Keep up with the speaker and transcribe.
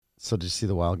So did you see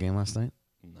the Wild game last night?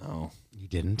 No. You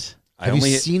didn't? Have you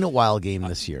seen a Wild game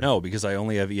this year? No, because I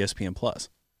only have ESPN Plus.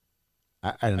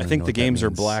 I think the games are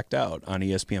blacked out on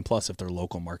ESPN Plus if they're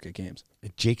local market games.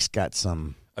 Jake's got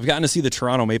some. I've gotten to see the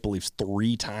Toronto Maple Leafs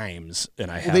 3 times,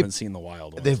 and I haven't seen the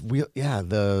Wild ones.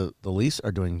 The Leafs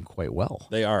are doing quite well.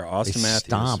 They are. Austin Matthews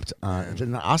stomped.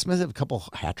 Didn't Austin Matthews have a couple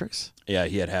hat tricks? Yeah,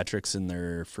 he had hat tricks in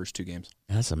their first 2 games.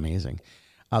 That's amazing.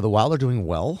 The Wild are doing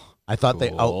well. I thought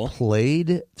they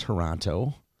outplayed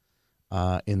Toronto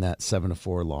in that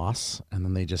 7-4 loss, and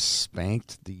then they just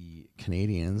spanked the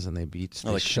Canadians, and they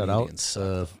shut out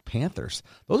the Panthers.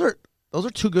 Those are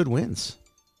 2 good wins.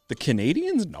 The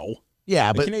Canadians, no.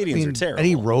 Yeah, the Canadians are terrible.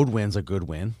 Any road win's a good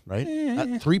win,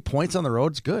 right? 3 points on the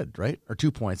road's good, right? Or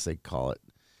 2 points they call it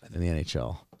in the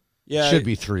NHL. Yeah, should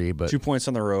be 3, but 2 points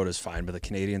on the road is fine. But the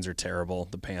Canadians are terrible.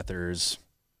 The Panthers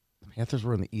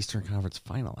were in the Eastern Conference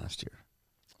Final last year.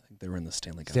 I think they were in the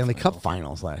Stanley Cup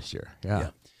Finals last year.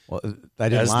 Yeah. Well, I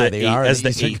didn't lie. They are as the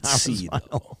Eastern 8th seed.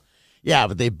 Final. Yeah,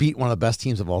 but they beat one of the best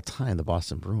teams of all time, the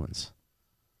Boston Bruins.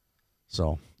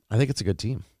 So I think it's a good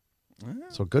team.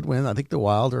 So good win. I think the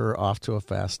Wild are off to a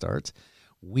fast start.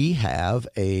 We have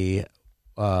a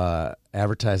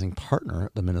advertising partner,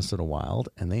 the Minnesota Wild,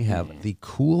 and they have the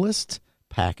coolest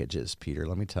packages, Peter.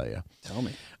 Let me tell you. Tell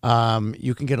me.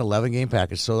 You can get an 11-game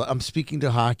package. So I'm speaking to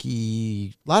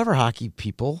hockey. A lot of our hockey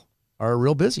people are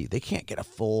real busy. They can't get a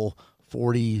full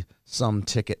 40-some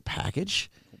ticket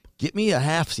package. Get me a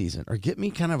half season or get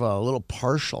me kind of a little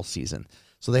partial season.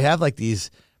 So they have like these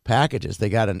packages. They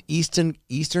got an Eastern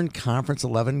Conference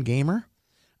 11 gamer,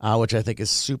 which I think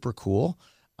is super cool.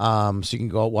 So you can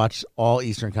go watch all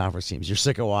Eastern Conference teams. You're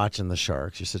sick of watching the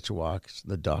Sharks. You're sick of watching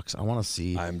the Ducks. I want to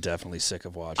see. I'm definitely sick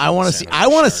of watching. I want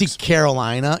to see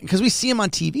Carolina because we see them on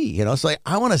TV. You know, so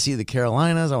I want to see the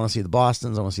Carolinas. I want to see the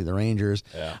Bostons. I want to see the Rangers.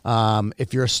 Yeah.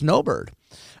 If you're a snowbird,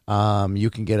 you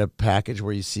can get a package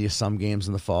where you see some games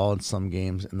in the fall and some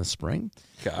games in the spring.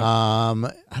 Okay. I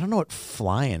don't know what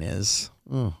flying is.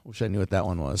 Wish I knew what that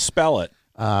one was. Spell it.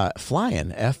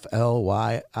 Flyin,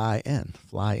 Flyin.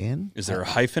 Fly-in. Is there a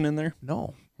hyphen in there?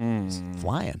 No. It's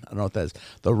flying. I don't know what that is.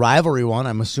 The rivalry one,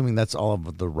 I'm assuming that's all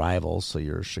of the rivals. So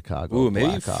you're Chicago, maybe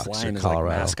Blackhawks, flying or is Colorado.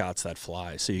 like mascots that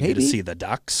fly. So you get to see the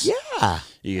Ducks. Yeah.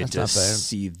 You get to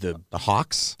see the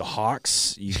Hawks. The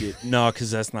Hawks. You get no, because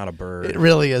that's not a bird. It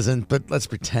really isn't, but let's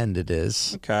pretend it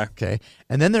is. Okay.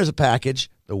 And then there's a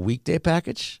package, the weekday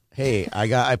package. Hey,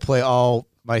 I play all.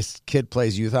 My kid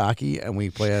plays youth hockey, and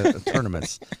we play at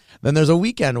tournaments. Then there's a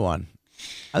weekend one.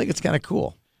 I think it's kind of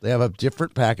cool. They have a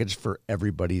different package for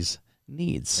everybody's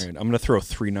needs. All right, I'm going to throw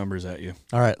 3 numbers at you.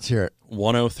 All right, let's hear it.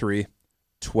 103,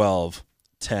 12,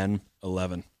 10,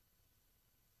 11.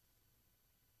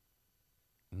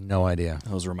 No idea.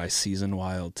 Those were my season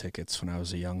Wild tickets when I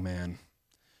was a young man.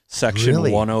 Section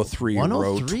Really? 103,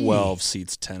 row 12,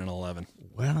 seats 10 and 11.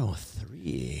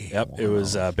 103. Yep, wow. It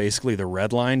was basically the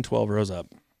red line, 12 rows up.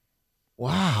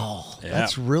 Wow, Yeah.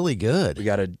 that's really good.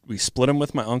 We split them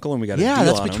with my uncle, and we got a deal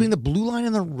that's on between them the blue line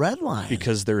and the red line.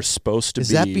 because they're supposed to be. Is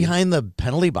that behind the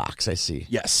penalty box? I see.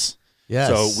 Yes. Yes.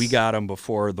 So we got them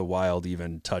before the Wild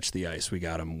even touched the ice. We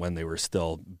got them when they were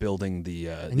still building the.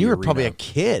 And you were probably a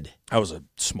kid. I was a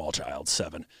small child,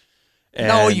 7.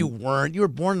 No, you weren't. You were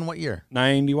born in what year?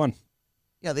 91.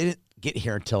 Yeah, they didn't get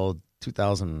here until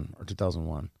 2000 or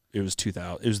 2001. It was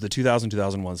 2000. It was the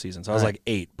 2000-2001 season. So I was like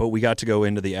 8, but we got to go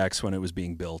into the X when it was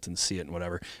being built and see it and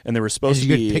whatever. And there was supposed to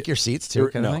be. You could pick your seats too,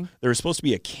 kind of thing? There was supposed to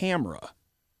be a camera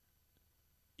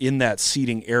in that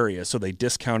seating area, so they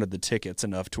discounted the tickets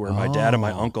enough to where my dad and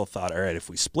my uncle thought, all right, if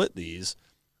we split these,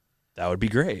 that would be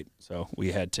great. So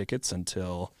we had tickets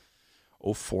until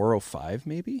 04, 05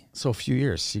 maybe. So a few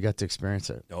years, you got to experience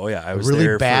it. Oh yeah, I was really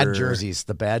there bad for, jerseys,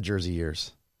 the bad jersey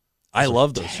years. I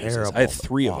love those jerseys. terrible. I had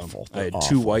 3 of Awful. them. I had They're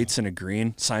 2 awful. whites and a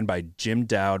green, signed by Jim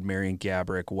Dowd, Marion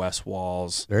Gabrick, Wes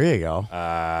Walls, There you go.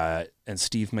 and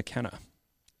Steve McKenna.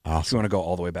 If you Awesome. want to go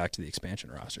all the way back to the expansion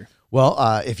roster. Well,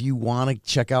 if you want to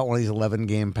check out one of these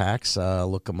 11-game packs,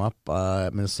 look them up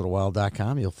at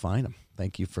MinnesotaWild.com. You'll find them.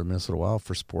 Thank you for Minnesota Wild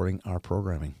for supporting our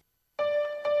programming.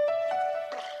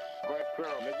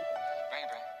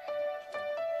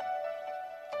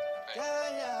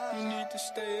 You need to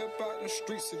stay up out the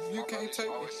streets if you can't take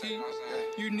the heat.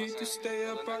 You need to stay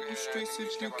up out the streets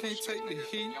if you can't take the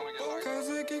heat. Cause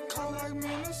it get cold like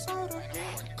Minnesota.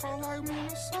 Cold like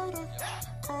Minnesota.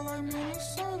 Cold like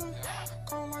Minnesota.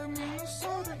 Cold like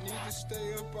Minnesota. Need to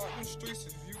stay up out the streets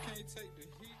if you can't take the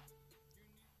heat.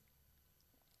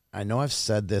 I know I've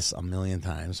said this a million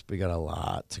times, but we got a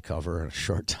lot to cover in a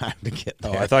short time to get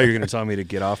there. Oh, I thought you were going to tell me to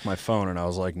get off my phone, and I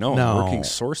was like, no, I'm working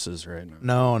sources right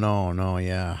now. No,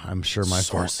 yeah. I'm sure my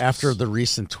phone, after the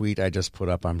recent tweet I just put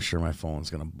up, I'm sure my phone's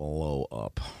going to blow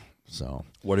up. So,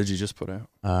 what did you just put out?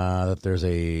 That there's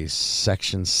a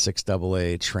Section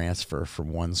 6AA transfer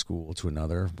from one school to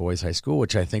another, boys high school,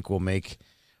 which I think will make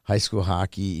high school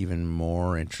hockey even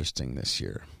more interesting this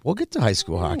year. We'll get to high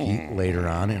school hockey later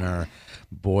on in our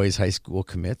boys high school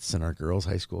commits and our girls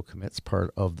high school commits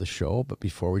part of the show. But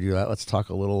before we do that, let's talk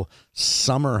a little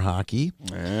summer hockey.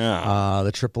 Yeah.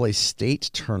 The AAA state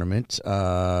tournament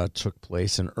took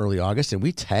place in early August, and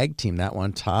we tag teamed that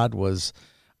one. Todd was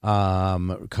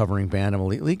covering Bantam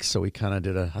Elite League, so we kind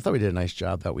of I thought we did a nice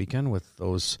job that weekend with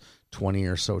those 20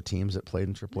 or so teams that played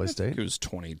in AAA State. I think it was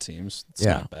 20 teams. It's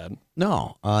not bad.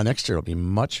 No. Next year it'll be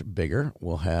much bigger.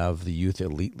 We'll have the Youth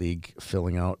Elite League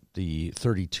filling out the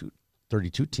 32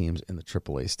 teams in the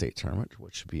AAA State tournament,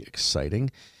 which should be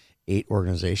exciting. 8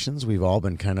 organizations. We've all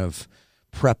been kind of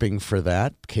prepping for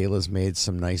that. Kayla's made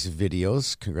some nice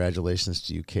videos. Congratulations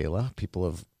to you, Kayla. People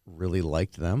have really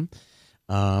liked them.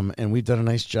 And we've done a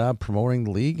nice job promoting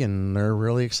the league, and they're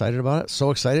really excited about it.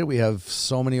 So excited. We have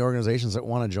so many organizations that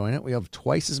want to join it. We have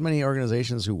twice as many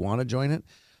organizations who want to join it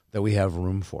that we have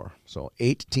room for. So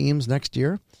 8 teams next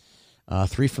year,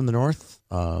 3 from the north.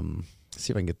 Let's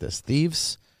see if I can get this.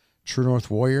 Thieves, True North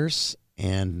Warriors,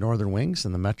 and Northern Wings.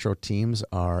 And the Metro teams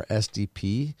are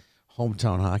SDP,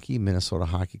 Hometown Hockey, Minnesota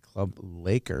Hockey Club,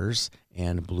 Lakers,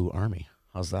 and Blue Army.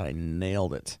 How's that? I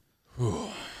nailed it.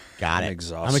 Got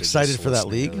it. I'm excited for that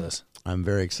league. I'm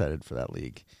very excited for that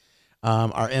league.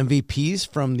 Our MVPs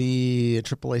from the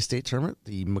AAA State Tournament,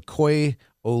 the McCoy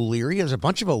O'Leary. There's a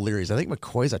bunch of O'Learys. I think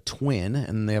McCoy's a twin,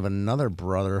 and they have another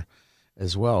brother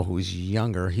as well who's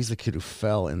younger. He's the kid who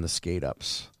fell in the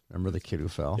skate-ups. Remember the kid who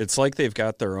fell? It's like they've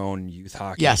got their own youth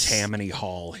hockey Tammany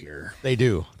Hall here. They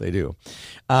do.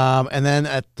 And then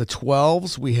at the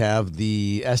 12s, we have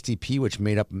the SDP, which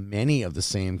made up many of the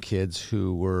same kids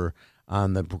who were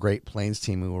on the Great Plains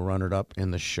team who were runner-up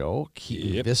in the show.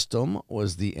 Keaton Vistum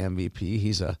was the MVP.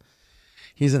 He's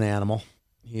an animal.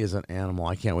 He is an animal.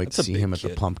 I can't wait to see him at the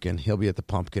Pumpkin. He'll be at the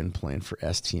Pumpkin playing for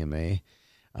STMA.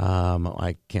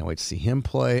 I can't wait to see him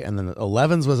play. And then the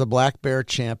 11s was a Black Bear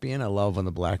champion. I love when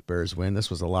the Black Bears win. This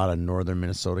was a lot of northern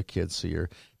Minnesota kids. So your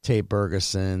Tate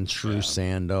Bergeson, True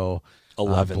Sando,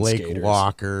 11 Blake skaters.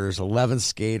 Walkers, 11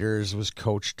 skaters, was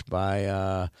coached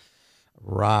by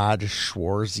Rod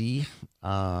Schwarzy,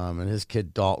 and his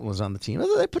kid Dalton was on the team.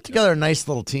 They put together a nice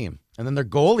little team. And then their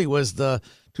goalie was the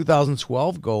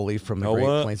 2012 goalie from the Great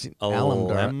Plains,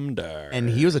 Alamdar. And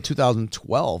he was a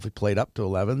 2012. He played up to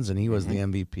 11s, and he was the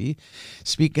MVP.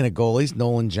 Speaking of goalies,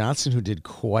 Nolan Johnson, who did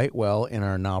quite well in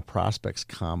our Now Prospects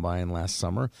Combine last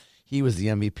summer, he was the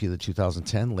MVP of the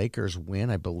 2010 Lakers win.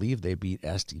 I believe they beat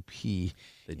SDP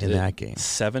in that game.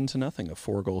 7-0, a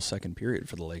 4-goal second period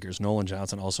for the Lakers. Nolan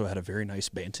Johnson also had a very nice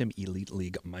Bantam Elite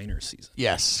League minor season.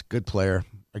 Yes, good player.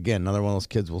 Again, another one of those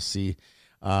kids we'll see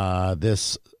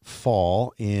this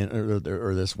fall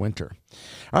or this winter.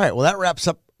 All right, well, that wraps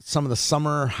up some of the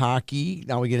summer hockey.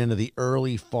 Now we get into the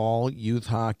early fall youth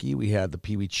hockey. We had the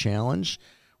Pee Wee Challenge,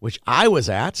 which I was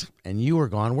at, and you were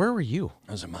gone. Where were you?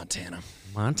 I was in Montana.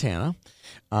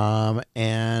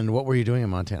 And what were you doing in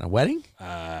Montana? Wedding?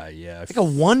 Yeah. Like a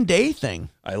one-day thing.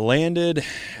 I landed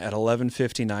at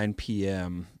 11:59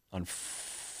 p.m. on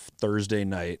Thursday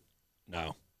night.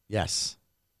 No. Yes.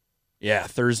 Yeah,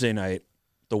 Thursday night.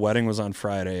 The wedding was on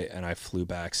Friday, and I flew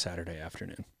back Saturday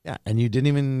afternoon. Yeah, and you didn't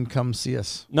even come see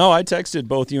us. No, I texted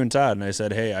both you and Todd, and I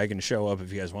said, hey, I can show up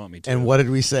if you guys want me to. And what did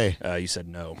we say? You said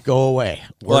no. Go away.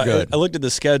 We're good. I looked at the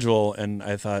schedule, and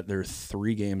I thought there are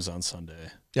 3 games on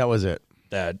Sunday. That was it.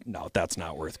 That's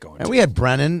not worth going and to. We had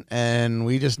Brennan, and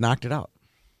we just knocked it out.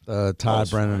 Todd,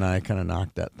 Brennan, and I kind of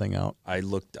knocked that thing out. I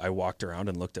walked around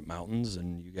and looked at mountains,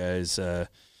 and you guys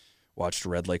watched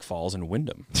Red Lake Falls and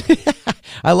Wyndham.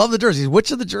 I love the jerseys.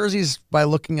 Which of the jerseys, by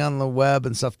looking on the web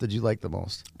and stuff, did you like the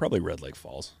most? Probably Red Lake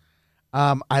Falls.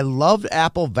 I loved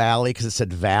Apple Valley because it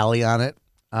said Valley on it.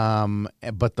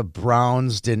 But the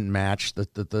Browns didn't match.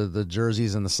 The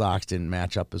jerseys and the socks didn't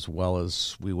match up as well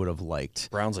as we would have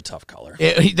liked. Brown's a tough color.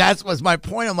 That was my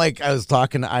point. I was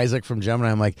talking to Isaac from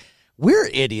Gemini. I'm like, we're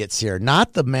idiots here,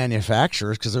 not the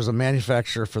manufacturers, because there's a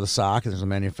manufacturer for the sock and there's a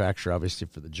manufacturer, obviously,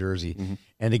 for the jersey. Mm-hmm.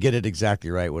 And to get it exactly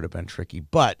right would have been tricky.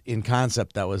 But in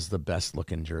concept, that was the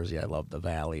best-looking jersey. I love the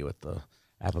Valley with the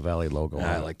Apple Valley logo.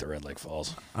 I like the Red Lake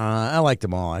Falls. I liked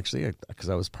them all, actually, because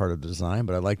I was part of the design,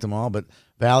 but I liked them all. But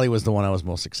Valley was the one I was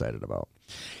most excited about.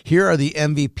 Here are the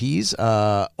MVPs.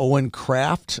 Owen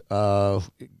Kraft.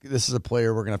 This is a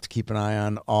player we're going to have to keep an eye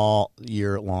on all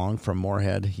year long from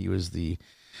Moorhead. He was the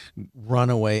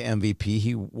runaway MVP.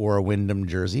 He wore a Wyndham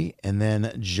jersey. And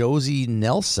then Josie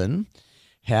Nelson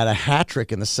had a hat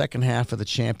trick in the second half of the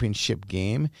championship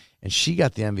game, and she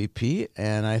got the MVP.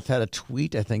 And I had a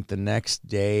tweet, I think, the next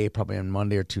day, probably on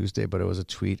Monday or Tuesday, but it was a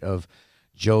tweet of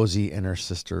Josie and her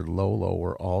sister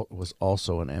Lolo was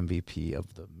also an MVP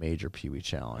of the Major Pee Wee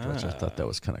Challenge, which I thought that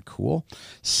was kind of cool.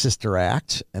 Sister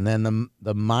act. And then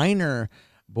the minor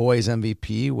boys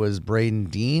MVP was Braden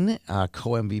Dean,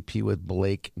 co-MVP with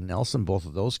Blake Nelson. Both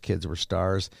of those kids were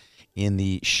stars in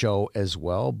the show as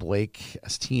well.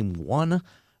 Blake's team won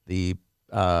the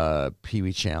Pee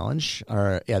Wee Challenge.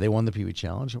 They won the Pee Wee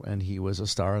Challenge, and he was a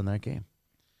star in that game.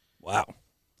 Wow.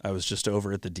 I was just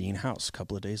over at the Dean house a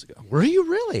couple of days ago. Were you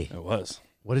really? I was.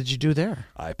 What did you do there?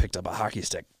 I picked up a hockey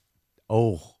stick.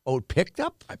 Oh, picked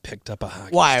up? I picked up a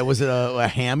hockey Why? stick. Was it a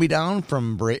hand-me-down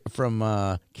from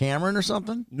Cameron or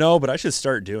something? No, but I should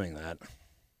start doing that.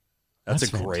 That's a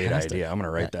great fantastic. idea. I'm going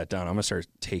to write that down. I'm going to start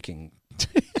taking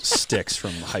sticks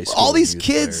from high school. All these youth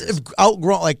kids players. have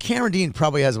outgrown. Like Cameron Dean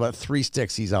probably has about 3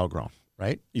 sticks he's outgrown,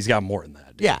 right? He's got more than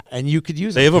that. Dude. Yeah, and you could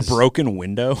use They them have a 'cause- broken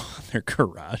window in their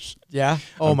garage. Yeah?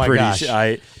 Oh, I'm my pretty gosh.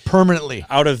 sure Permanently.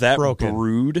 out of that broken.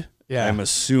 brood, Yeah. I'm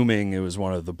assuming it was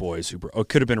one of the boys who broke. Oh, it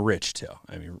could have been Rich, too.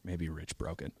 I mean, maybe Rich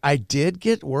broke it. I did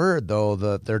get word, though,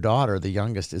 that their daughter, the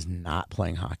youngest, is not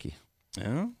playing hockey.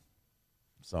 Yeah.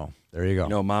 So there you go. You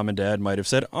know, mom and dad might have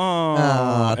said, "Oh,"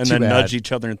 and too then bad. nudge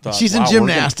each other and thought, She's in "Wow,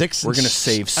 gymnastics. We're going to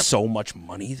save so much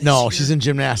money this No, year." she's in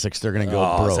gymnastics. They're going to go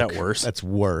Oh, broke. is that worse? That's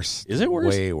worse. Is it worse?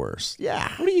 Way worse. Yeah.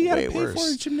 What do you got to way pay worse.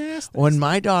 for in gymnastics? When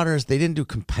my daughters, they didn't do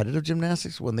competitive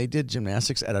gymnastics. When they did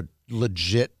gymnastics at a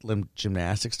legit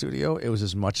gymnastics studio, it was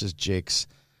as much as Jake's,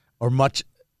 or much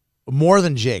more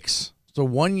than Jake's. So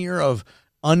 1 year of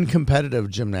uncompetitive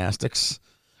gymnastics,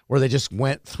 where they just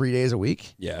went 3 days a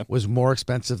week, was more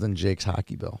expensive than Jake's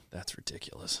hockey bill. That's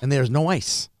ridiculous. And there's no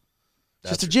ice.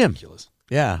 That's just a gym. ridiculous.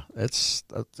 Yeah, it's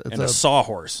And a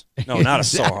sawhorse. No, not a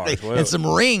Exactly. sawhorse. And some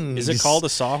rings. Is it called a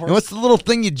sawhorse? And what's the little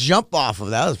thing you jump off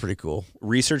of? That was pretty cool.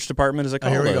 Research department, is it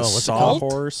called here we a go. What's it called?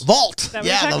 sawhorse? Vault. that what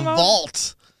you're Yeah, the talking about?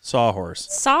 vault. Sawhorse.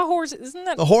 Sawhorse, isn't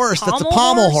that The horse. That's a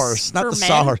pommel horse, not for the men?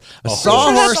 sawhorse. A horse.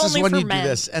 sawhorse That's is only when for you do men.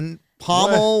 this, and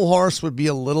pommel horse would be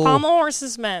a little, Pommel horse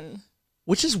is men.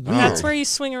 which is weird. That's where you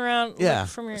swing around yeah.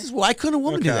 from your... Why couldn't a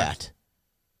woman do Okay. that?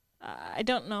 I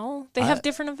don't know. They have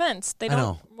different events. They I don't.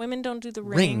 know. Women don't do the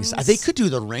rings. Rings. They could do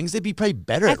the rings. They'd be probably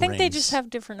better I at think rings. they just have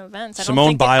different events. I Simone don't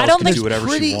think Biles I don't can think, do whatever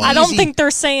pretty she I wants. don't easy. think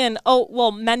they're saying, "Oh,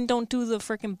 well, men don't do the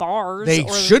freaking bars." They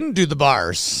or shouldn't do the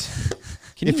bars.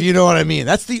 If you know what I mean.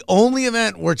 That's the only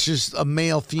event where it's just a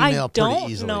male-female I pretty don't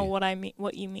easily. know what I mean.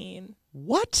 What you mean?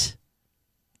 What?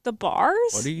 The bars?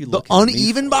 What are you The looking at me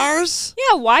uneven for? bars?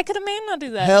 Yeah. Why could a man not do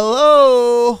that?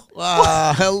 Hello.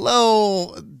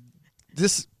 Hello.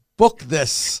 Book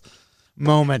this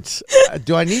moment.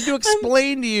 Do I need to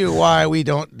explain to you why we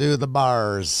don't do the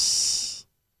bars?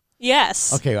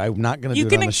 Yes. Okay, I'm not going to do You it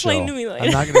can on the explain show. to me later.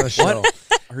 I'm not going to do the show.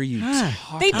 Are you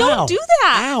talking? They don't Ow. do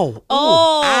that. Ow. Ooh.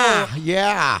 Oh. Ah,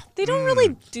 yeah. They don't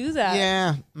really do that.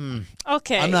 Yeah.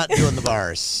 Okay. I'm not doing the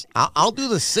bars. I'll do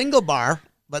the single bar,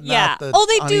 but Yeah. not the Oh,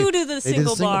 they uneven. do the They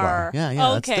single bar. Yeah,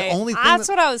 yeah. Okay. That's the only thing. That's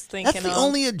what I was thinking That's the of.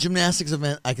 only gymnastics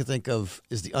event I could think of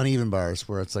is the uneven bars,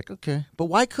 where it's like, okay, but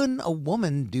why couldn't a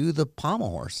woman do the pommel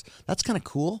horse? That's kind of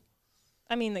cool.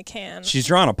 I mean, they can. She's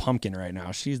drawing a pumpkin right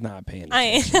now. She's not paying I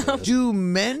attention. to am. this. Do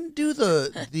men do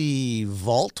the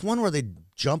vault one where they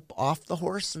jump off the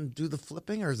horse and do the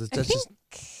flipping, or is it I just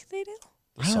think they do.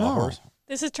 I don't know. Sawhorse?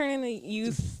 This is turning the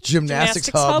youth Gymnastics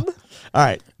hub. All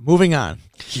right, moving on.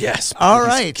 Yes. All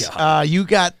please, right,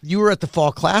 God. you were at the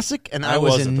Fall Classic, and I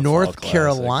was was at in the North Fall Classic.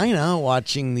 Carolina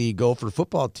watching the Gopher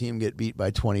football team get beat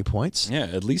by 20 points. Yeah,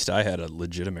 at least I had a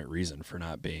legitimate reason for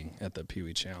not being at the Pee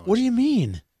Wee Challenge. What do you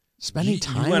mean? Spending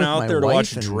time You went with out my there to wife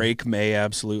watch and, Drake May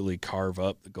absolutely carve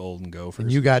up the Golden Gophers.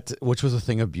 and you got, which was a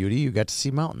thing of beauty. You got to see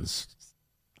mountains,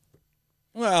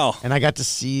 well, and I got to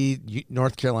see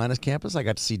North Carolina's campus. I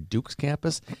got to see Duke's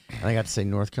campus, and I got to see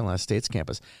North Carolina State's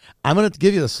campus. I'm going to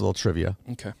give you this little trivia.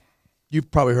 okay. You've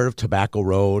probably heard of Tobacco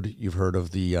Road. You've heard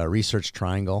of the Research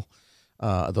Triangle.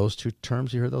 Those two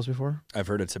terms, you heard those before? I've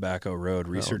heard of Tobacco Road,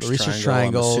 Research, the Research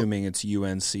Triangle. Triangle. I'm assuming it's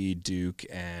UNC, Duke,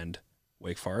 and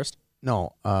Wake Forest.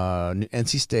 No,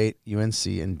 NC State, UNC,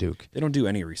 and Duke. They don't do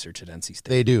any research at NC State.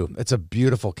 They do. It's a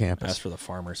beautiful campus. That's for the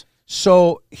farmers.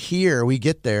 So here we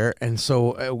get there, and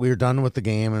so we're done with the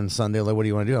game, and Sunday, like, what do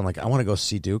you want to do? I'm like, I want to go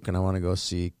see Duke, and I want to go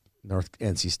see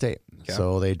NC State. Okay.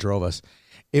 So they drove us.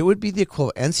 It would be the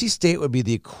equivalent. NC State would be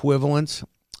the equivalent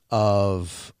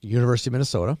of University of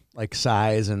Minnesota, like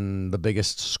size and the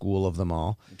biggest school of them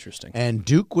all. Interesting. And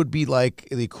Duke would be like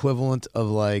the equivalent of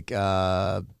like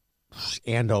Andover.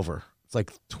 It's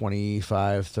like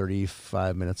 25,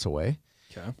 35 minutes away.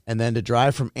 Okay. And then to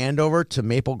drive from Andover to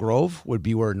Maple Grove would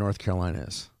be where North Carolina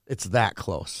is. It's that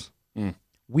close.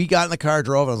 We got in the car,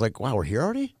 drove, and I was like, wow, we're here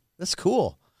already? That's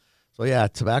cool. So, yeah,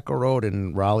 Tobacco Road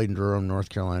in Raleigh, Durham, North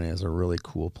Carolina is a really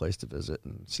cool place to visit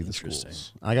and see the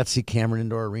schools. I got to see Cameron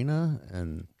Indoor Arena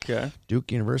and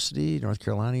Duke University, North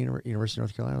Carolina, University of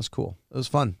North Carolina. It was cool. It was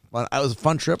fun. It was a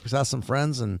fun trip. We saw some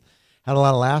friends and had a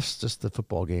lot of laughs. Just the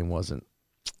football game wasn't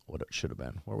what it should have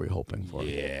been. What were we hoping for?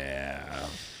 Yeah.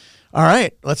 All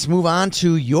right, let's move on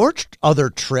to your other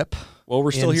trip. Well,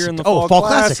 we're still here in the Fall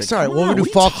Classic. Sorry, we'll do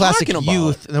Fall Classic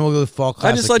Youth, and then we'll go to Fall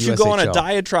Classic I just let you go on a USHL.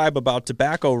 Diatribe about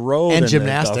Tobacco Road and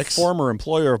gymnastics. The former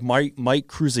employer of Mike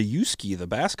Kruzewski, the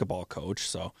basketball coach.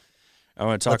 So I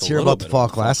want to talk Let's hear about the Fall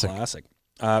Classic.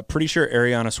 Pretty sure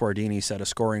Ariana Swardini set a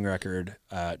scoring record,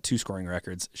 2 scoring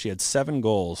records. She had 7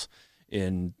 goals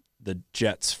in the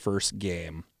Jets' first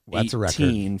game. Well, that's a record.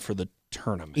 18 for the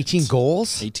tournament. 18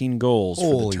 goals? 18 goals for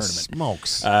the tournament. Holy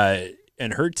smokes.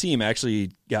 And her team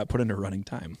actually got put into running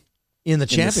time. In the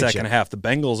championship. In the second half. The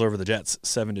Bengals over the Jets,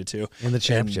 7-2. In the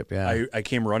championship, and I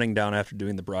came running down after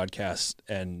doing the broadcast,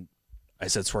 and I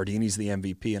said, Swardini's the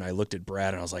MVP, and I looked at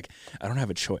Brad, and I was like, I don't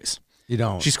have a choice. You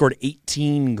don't. She scored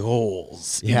 18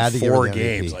 goals in 4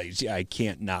 games. Like, I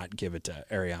can't not give it to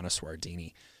Ariana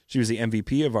Swardini. She was the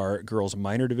MVP of our girls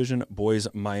minor division, boys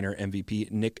minor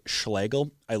MVP, Nick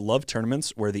Schlegel. I love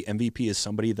tournaments where the MVP is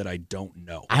somebody that I don't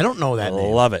know. I don't know that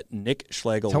name. Love it. Nick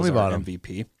Schlegel was our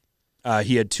MVP.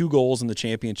 He had 2 goals in the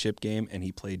championship game, and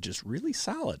he played just really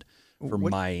solid for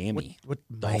Miami. What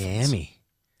Dolphins. Miami?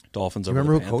 Dolphins over the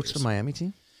Panthers. Panthers. Remember who coached the Miami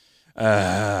team?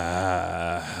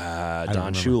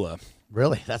 Don Shula.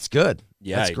 Really? That's good.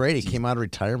 Yeah. That's great. He came out of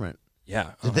retirement.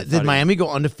 Yeah. Did Miami go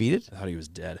undefeated? I thought he was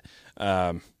dead.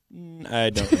 I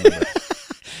don't remember.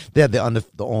 They had the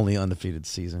only undefeated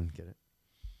season. Get it?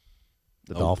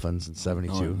 The Dolphins in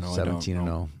 72,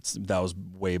 17-0. That was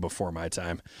way before my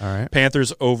time. All right.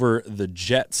 Panthers over the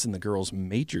Jets in the girls'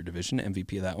 major division.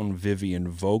 MVP of that one, Vivian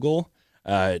Vogel.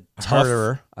 I've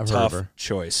heard of her.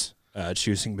 Choice.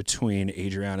 Choosing between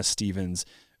Adriana Stevens,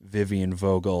 Vivian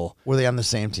Vogel. Were they on the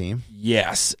same team?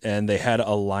 Yes, and they had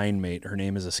a line mate. Her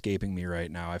name is escaping me right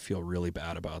now. I feel really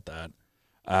bad about that.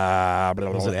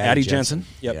 Was it Addie Jensen?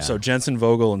 Yep. Yeah. So Jensen,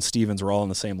 Vogel, and Stevens were all on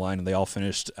the same line, and they all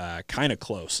finished kind of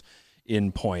close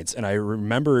in points. And I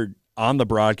remember on the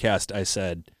broadcast, I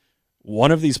said,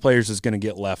 one of these players is going to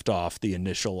get left off the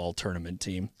initial all-tournament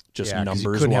team, just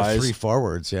numbers-wise. Have 3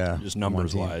 forwards, just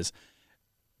numbers-wise.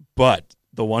 But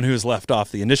the one who was left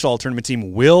off the initial all-tournament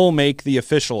team will make the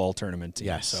official all-tournament team.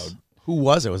 Yes. So who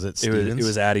was it? Was it Stevens? It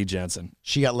was Addie Jensen.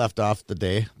 She got left off the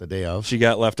day of? She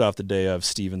got left off the day of.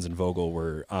 Stevens and Vogel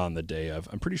were on the day of.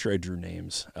 I'm pretty sure I drew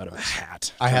names out of a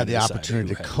hat. I had the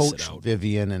opportunity to coach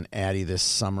Vivian and Addie this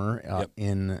summer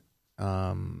in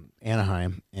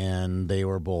Anaheim, and they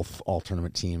were both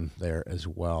all-tournament team there as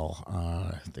well.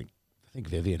 I think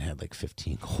Vivian had like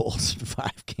 15 goals in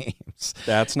 5 games.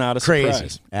 That's not a crazy.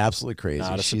 Surprise. Absolutely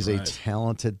crazy. She's a surprise.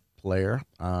 talented player,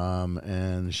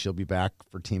 and she'll be back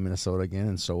for Team Minnesota again,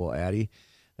 and so will Addie.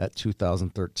 That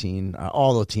 2013,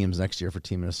 all the teams next year for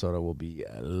Team Minnesota will be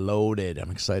loaded.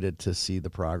 I'm excited to see the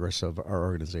progress of our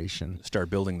organization. Start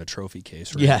building the trophy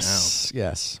case right now.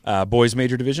 Yes. Boys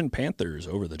Major Division, Panthers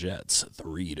over the Jets,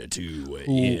 3-2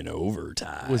 in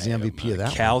overtime. Who was the MVP of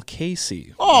that Cal one?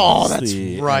 Casey. Oh, that's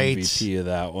the right. MVP of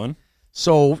that one.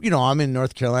 So, I'm in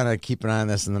North Carolina, keep an eye on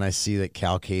this, and then I see that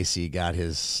Cal Casey got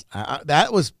his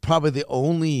that was probably the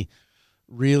only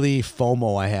really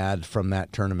FOMO I had from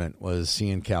that tournament was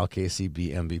seeing Cal Casey be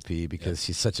MVP because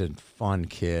he's such a fun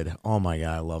kid. Oh, my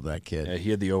God, I love that kid. He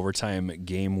had the overtime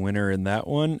game winner in that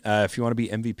one. If you want to be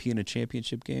MVP in a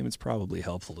championship game, it's probably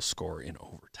helpful to score in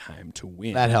overtime to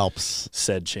win. That helps.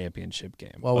 Said championship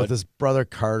game. Well, with his brother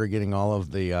Carter getting all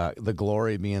of the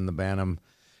glory being the Bantam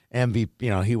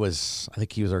MVP, I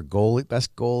think he was our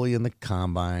best goalie in the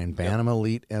combine, Bantam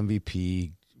Elite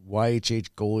MVP, YHH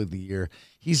goalie of the year.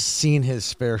 He's seen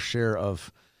his fair share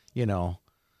of,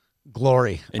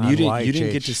 glory. And you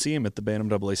didn't get to see him at the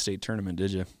Bantam AA State tournament,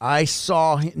 did you? I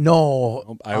saw him.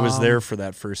 No, I was there for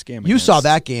that first game. You saw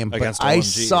that game, but OMG, I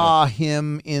saw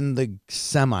him in the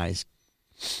semis.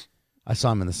 I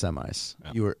saw him in the semis.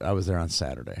 Yeah. I was there on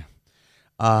Saturday.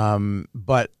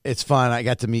 But it's fun. I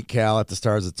got to meet Cal at the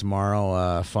Stars of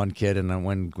Tomorrow. Fun kid. And then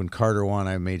when Carter won,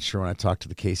 I made sure when I talked to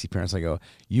the Casey parents, I go,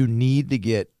 you need to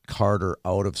get Carter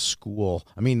out of school.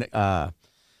 I mean,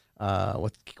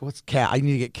 what's Cal? I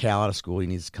need to get Cal out of school. He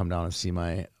needs to come down and see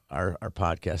our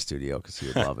podcast studio because he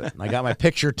would love it. And I got my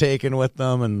picture taken with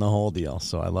them and the whole deal.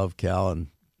 So I love Cal and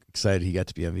excited he got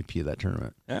to be MVP of that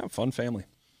tournament. Yeah, fun family.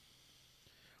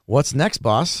 What's next,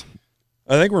 boss?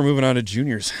 I think we're moving on to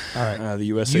juniors. All right. The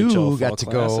USHL You got to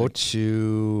go Classic.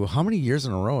 to, how many years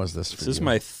in a row is this for you? This is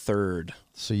my third.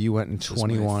 So you went in This is my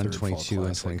 21, third Fall 22, and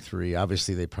Classic. 23.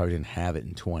 Obviously, they probably didn't have it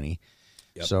in 20.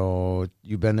 Yep. So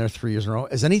you've been there 3 years in a row.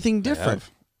 Is anything different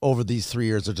have. over these 3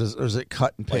 years, or is it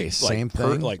cut and paste? Same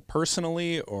thing? Like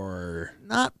personally or?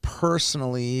 Not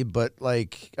personally, but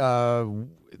like the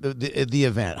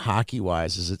event,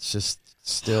 hockey-wise, is it just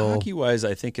still... Hockey-wise,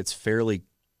 I think it's fairly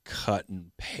cut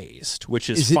and paste, which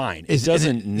is Is it- fine. is It it-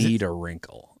 doesn't is need a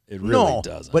wrinkle. It really no,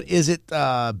 doesn't. but is it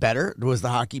better? Was the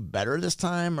hockey better this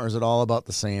time, or is it all about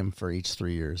the same for each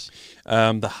 3 years?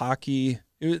 The hockey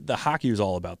was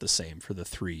all about the same for the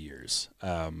 3 years.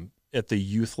 At the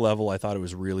youth level, I thought it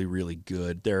was really, really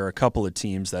good. There are a couple of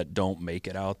teams that don't make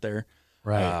it out there.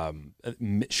 Right.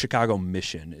 Chicago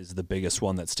Mission is the biggest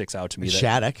one that sticks out to me.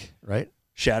 Shattuck, right?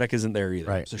 Shattuck isn't there either.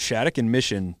 Right. So Shattuck and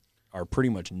Mission are pretty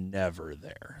much never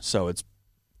there. So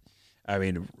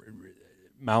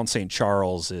Mount St.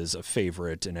 Charles is a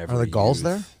favorite in every Are the Gulls youth.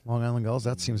 there? Long Island Gulls?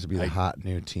 That seems to be the hot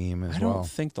new team as I well. don't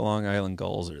think the Long Island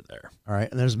Gulls are there. All right.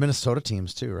 And there's Minnesota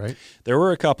teams too, right? There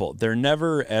were a couple. They're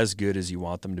never as good as you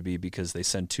want them to be because they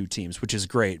send 2 teams, which is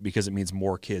great because it means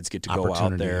more kids get to go out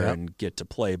Opportunity, there yep. and get to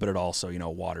play, but it also,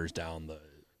 waters down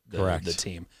Correct. the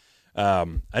team. I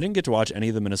didn't get to watch any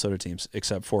of the Minnesota teams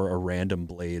except for a random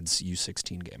Blades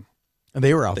U16 game. And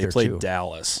they were out They there played too.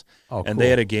 Dallas, Oh, and cool. they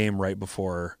had a game right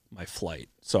before my flight,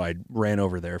 so I ran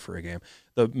over there for a game.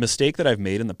 The mistake that I've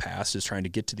made in the past is trying to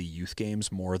get to the youth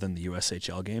games more than the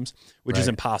USHL games, which is Right.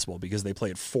 impossible because they play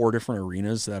at 4 different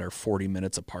arenas that are 40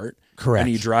 minutes apart. Correct.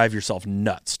 And you drive yourself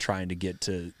nuts trying to get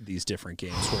to these different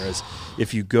games, whereas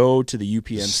if you go to the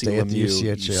UPMC Stay at the Lemieux,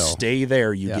 you UCHL. stay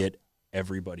there, you Yeah. get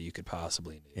everybody you could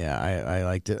possibly need. Yeah, I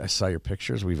liked it. I saw your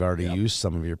pictures. We've already Yep. used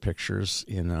some of your pictures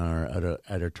in our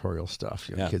editorial stuff.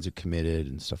 Yeah. Kids who committed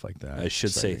and stuff like that. I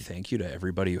should say Exciting. thank you to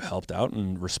everybody who helped out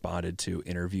and responded to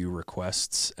interview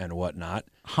requests and whatnot.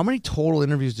 How many total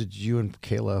interviews did you and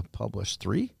Kayla publish?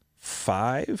 3?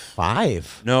 5?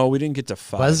 5. No, we didn't get to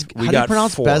 5. We how got do you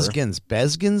pronounce 4. Bezgins?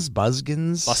 Bezgins?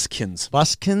 Buskins?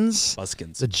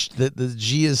 Buskins. The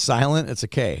G is silent. It's a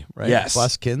K, right? Yes.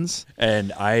 Buskins.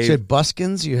 And So you had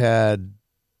Buskins. You had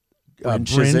Bryn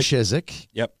Bryn Chizik. Chizik.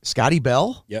 Yep. Scotty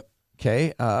Bell. Yep.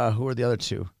 Okay. Who are the other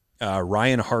 2?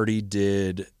 Ryan Hardy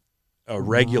did a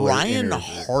regular Ryan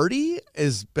interview. Hardy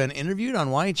has been interviewed on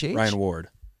YHH? Ryan Ward.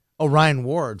 Oh, Ryan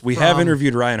Ward. We have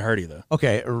interviewed Ryan Hardy, though.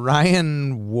 Okay,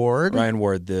 Ryan Ward. Ryan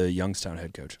Ward, the Youngstown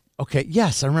head coach. Okay,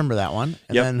 yes, I remember that one.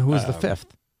 And Yep. then who was the 5th?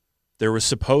 There was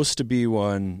supposed to be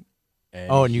one.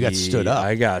 And you got stood up.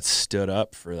 I got stood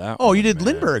up for that Oh, one, you did man.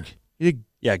 Lindbergh. You did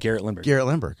Yeah, Garrett Lindbergh. Garrett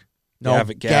Lindbergh. No,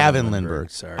 Gavin Lindbergh. Lindbergh,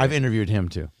 sorry. I've interviewed him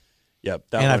too. Yep.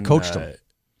 That And I've one, coached him.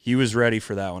 He was ready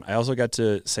for that one. I also got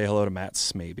to say hello to Matt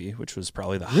Smaby, which was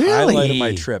probably the Really? highlight of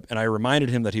my trip. And I reminded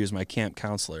him that he was my camp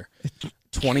counselor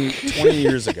 20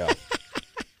 years ago.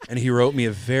 And he wrote me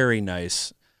a very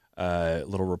nice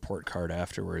little report card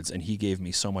afterwards. And he gave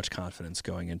me so much confidence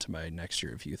going into my next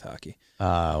year of youth hockey.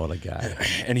 What a guy.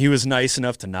 And he was nice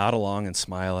enough to nod along and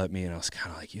smile at me. And I was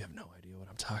kind of like, you have no idea what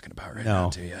I'm talking about right now,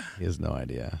 do you? He has no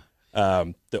idea.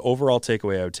 The overall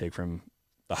takeaway I would take from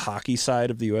the hockey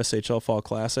side of the USHL Fall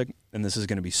Classic, and this is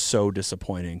going to be so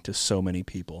disappointing to so many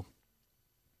people,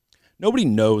 nobody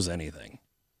knows anything.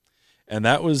 And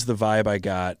that was the vibe I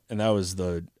got, and that was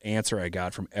the answer I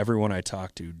got from everyone I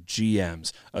talked to,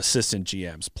 GMs, assistant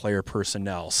GMs, player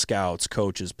personnel, scouts,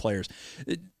 coaches, players.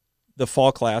 The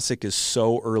Fall Classic is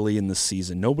so early in the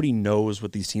season. Nobody knows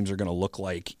what these teams are going to look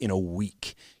like in a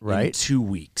week, Right. in 2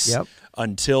 weeks. Yep.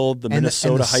 Until the And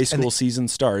Minnesota the- high school season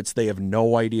starts, they have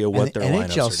no idea what their lineups are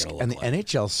going to look and the like.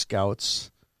 NHL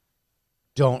scouts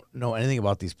don't know anything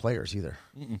about these players either.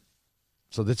 Mm-mm.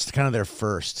 So that's kind of their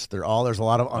first. There's a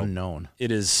lot of unknown.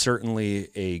 It is certainly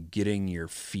a getting your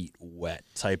feet wet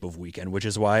type of weekend, which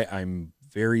is why I'm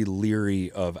very leery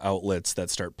of outlets that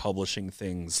start publishing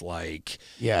things like,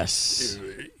 Yes.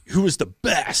 who is the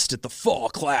best at the Fall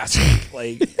Classic?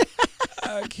 Like,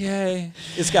 okay.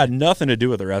 It's got nothing to do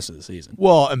with the rest of the season.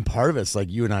 Well, and part of it's like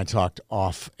you and I talked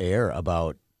off air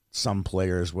about some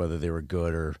players, whether they were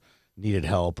good or needed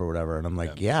help or whatever. And I'm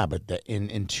like, yeah, but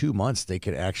in 2 months they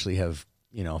could actually have,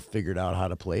 figured out how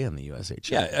to play in the USHL.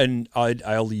 Yeah, and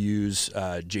I'll use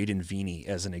Jaden Veeney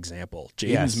as an example.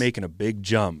 Jaden's making a big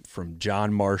jump from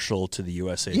John Marshall to the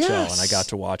USHL, and I got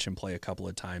to watch him play a couple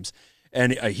of times.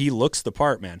 And he looks the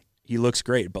part, man. He looks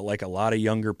great, but like a lot of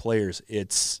younger players,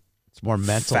 it's more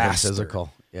mental faster. than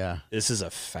physical. Yeah. This is a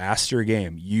faster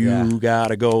game. You got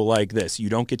to go like this. You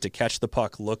don't get to catch the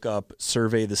puck, look up,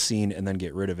 survey the scene, and then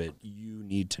get rid of it. You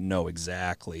need to know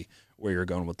exactly where you're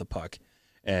going with the puck.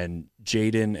 And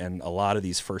Jaden and a lot of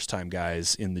these first-time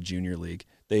guys in the junior league,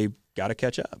 they got to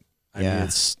catch up. I mean,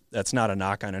 that's not a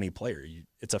knock on any player.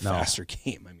 It's a faster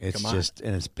game. I mean, come on.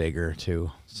 And it's bigger,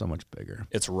 too. So much bigger.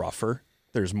 It's rougher.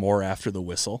 There's more after the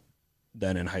whistle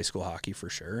than in high school hockey for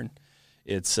sure. And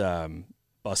it's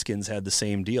Buskins had the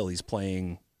same deal. He's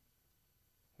playing,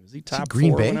 was he top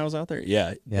Green 4 Bay? when I was out there?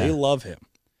 Yeah, they love him.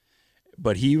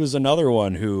 But he was another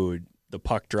one who the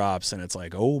puck drops and it's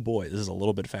like, oh boy, this is a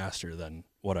little bit faster than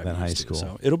what I'm used high to. school.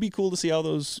 So it'll be cool to see how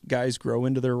those guys grow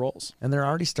into their roles. And they're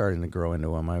already starting to grow into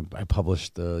them. I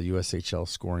published the USHL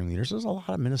scoring leaders. There's a lot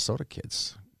of Minnesota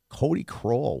kids. Cody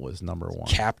Kroll was number 1.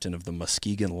 Captain of the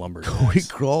Muskegon Lumberjacks. Cody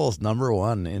Kroll's number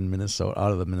 1 in Minnesota,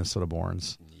 out of the Minnesota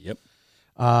Borns. Yep.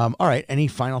 All right. Any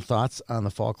final thoughts on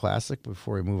the Fall Classic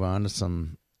before we move on to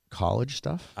some college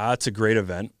stuff? It's a great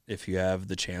event. If you have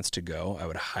the chance to go, I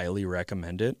would highly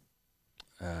recommend it.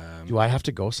 Do I have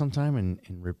to go sometime and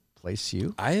replace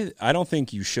you? I don't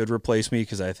think you should replace me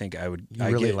because I think I would. You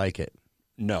really like it?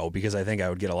 No, because I think I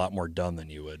would get a lot more done than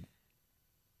you would.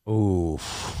 Ooh,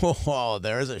 oh,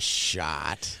 there's a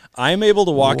shot. I'm able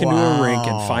to walk into a rink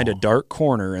and find a dark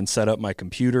corner and set up my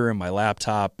computer and my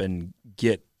laptop and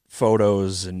get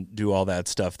photos and do all that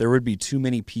stuff. There would be too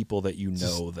many people that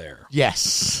there.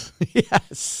 Yes.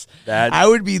 Yes. That I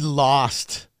would be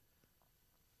lost.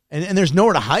 And there's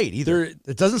nowhere to hide either.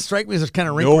 It doesn't strike me as a kind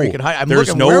of rink where you could hide. I'm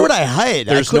looking, where would I hide?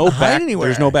 I couldn't hide anywhere.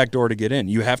 There's no back door to get in.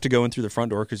 You have to go in through the front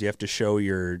door because you have to show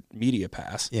your media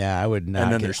pass. Yeah, I would not.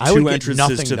 And then there's 2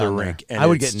 entrances to the rink. And I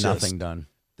would get nothing done.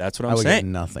 That's what I'm saying. I would get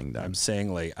nothing done. I'm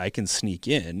saying, like, I can sneak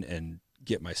in and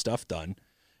get my stuff done.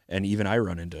 And even I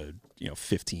run into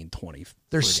 15, 20.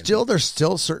 There's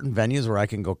still certain venues where I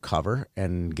can go cover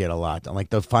and get a lot done. Like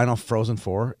the final Frozen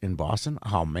Four in Boston.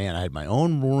 Oh man, I had my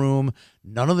own room.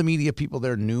 None of the media people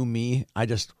there knew me. I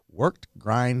just worked,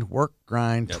 grind,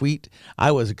 tweet.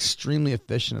 I was extremely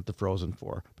efficient at the Frozen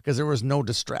Four because there was no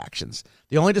distractions.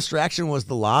 The only distraction was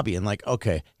the lobby and like,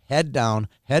 okay, head down.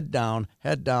 Yep.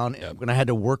 When I had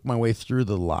to work my way through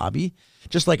the lobby,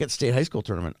 just like at state high school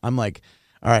tournament, I'm like,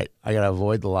 all right, I got to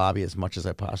avoid the lobby as much as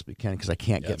I possibly can because I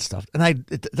can't get stuff. And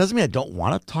it doesn't mean I don't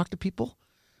want to talk to people.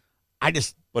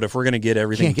 But if we're going to get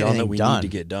everything done that we need to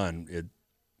get done,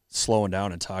 slowing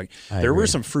down and talking. There were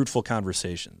some fruitful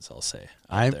conversations, I'll say.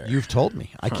 You've told me.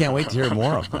 I can't wait to hear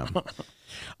more of them.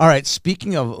 All right,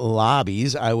 speaking of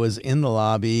lobbies, I was in the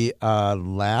lobby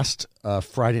last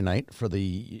Friday night for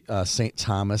the St.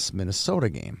 Thomas, Minnesota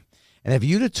game. And if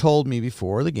you'd have told me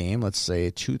before the game, let's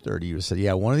say 2:30, you would have said,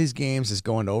 yeah, one of these games is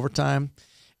going to overtime,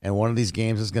 and one of these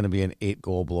games is going to be an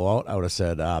 8-goal blowout, I would have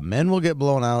said men will get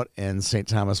blown out, and St.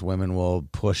 Thomas women will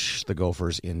push the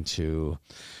Gophers into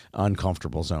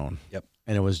uncomfortable zone. Yep.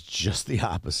 And it was just the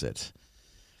opposite.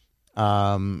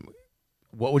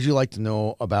 What would you like to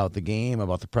know about the game,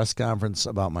 about the press conference,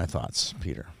 about my thoughts,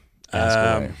 Peter? Ask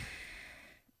away.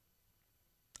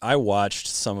 I watched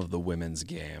some of the women's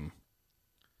game.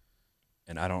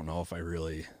 And I don't know if I'm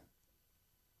going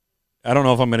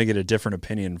to get a different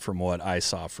opinion from what I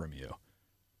saw from you.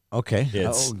 Okay.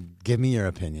 Give me your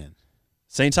opinion.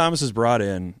 St. Thomas has brought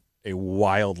in a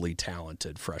wildly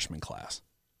talented freshman class.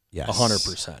 Yes.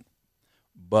 100%.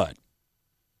 But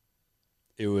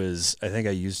it was, I think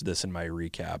I used this in my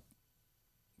recap.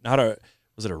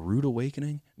 Was it a rude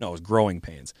awakening? No, it was growing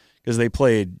pains. Because they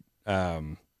played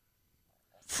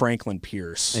Franklin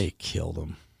Pierce. They killed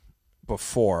them.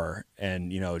 Before,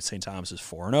 and St. Thomas is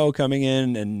 4-0 coming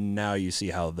in, and now you see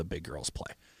how the big girls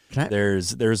play.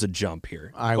 There's a jump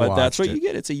here, but that's what you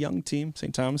get. It's a young team.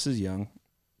 St. Thomas is young.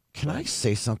 Can I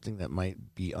say something that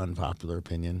might be unpopular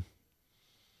opinion?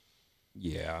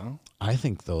 Yeah, I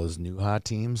think those new hot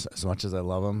teams, as much as I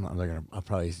love them, I'll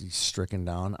probably be stricken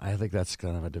down. I think that's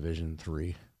kind of a Division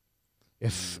III.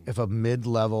 If a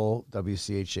mid-level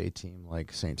WCHA team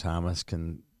like St. Thomas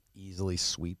can easily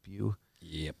sweep you,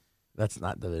 yep. That's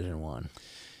not Division I.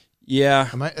 Yeah.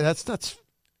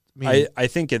 I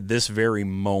think at this very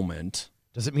moment.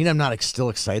 Does it mean I'm not still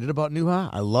excited about Nuha?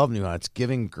 I love Nuha. It's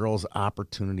giving girls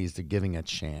opportunities to giving a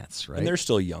chance, right? And they're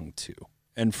still young, too.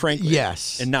 And frankly,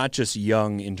 yes. And not just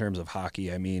young in terms of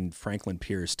hockey. I mean, Franklin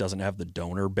Pierce doesn't have the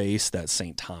donor base that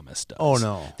St. Thomas does. Oh,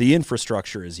 no. The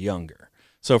infrastructure is younger.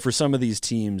 So for some of these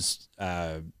teams,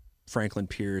 Franklin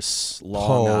Pierce,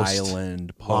 Long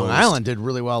Island, Post. Long Island did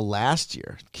really well last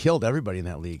year. Killed everybody in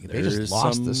that league. They just There's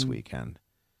lost this weekend.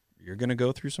 You're going to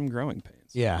go through some growing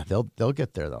pains. Yeah, they'll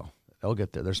get there, though. They'll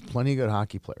get there. There's plenty of good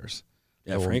hockey players.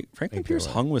 Yeah, Franklin Pierce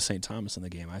hung with St. Thomas in the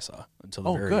game I saw until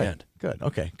the very good. end. Good.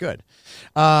 Okay, good.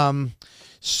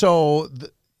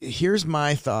 Here's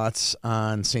my thoughts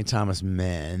on St. Thomas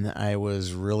men. I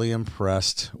was really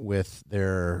impressed with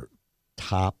their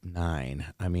top 9.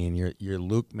 I mean, your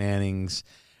Luke Mannings,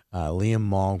 Liam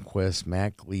Malmquist,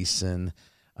 Matt Gleason,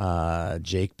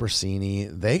 Jake Bersini.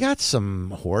 They got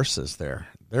some horses there.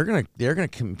 They're gonna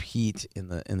compete in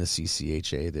the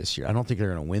CCHA this year. I don't think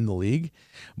they're gonna win the league,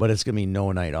 but it's gonna be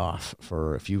no night off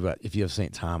for if you have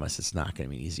St. Thomas. It's not gonna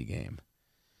be an easy game.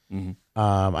 Mm-hmm.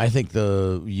 I think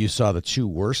you saw the 2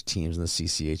 worst teams in the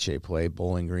CCHA play,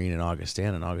 Bowling Green and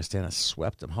Augustana, and Augustana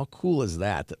swept them. How cool is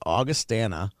that? That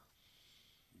Augustana,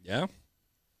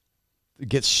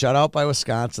 gets shut out by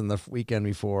Wisconsin the weekend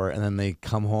before, and then they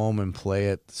come home and play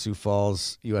at Sioux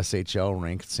Falls USHL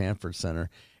rink at Sanford Center.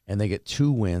 And they get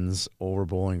 2 wins over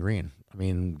Bowling Green. I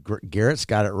mean, Garrett's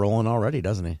got it rolling already,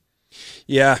 doesn't he?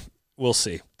 Yeah, we'll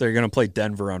see. They're going to play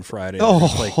Denver on Friday.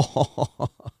 Oh.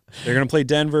 They're going to play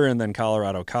Denver and then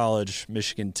Colorado College,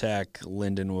 Michigan Tech,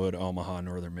 Lindenwood, Omaha,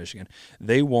 Northern Michigan.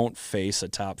 They won't face a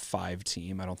top 5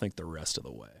 team, I don't think, the rest of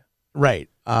the way. Right.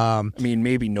 I mean,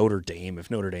 maybe Notre Dame,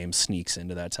 if Notre Dame sneaks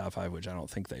into that top 5, which I don't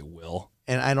think they will.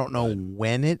 And I don't know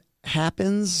when it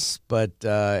happens, but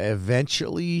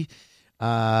eventually –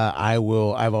 I've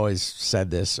always said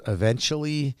this.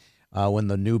 Eventually, when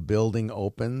the new building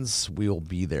opens, we will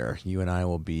be there. You and I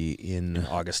will be in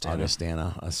Augustana,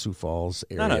 Sioux Falls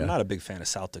area. Not a big fan of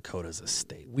South Dakota as a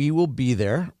state. We will be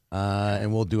there,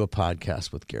 and we'll do a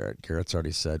podcast with Garrett. Garrett's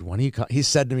already said, when he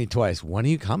said to me twice, when are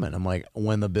you coming? I'm like,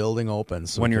 when the building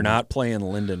opens. So when you're not playing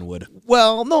Lindenwood.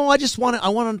 Well, no, I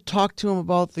want to talk to him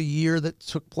about the year that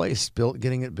took place,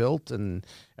 getting it built and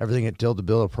everything it did to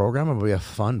build a program. It'll be a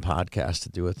fun podcast to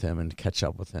do with him and catch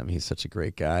up with him. He's such a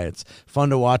great guy. It's fun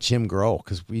to watch him grow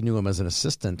because we knew him as an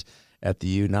assistant at the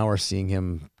U. Now we're seeing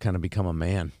him kind of become a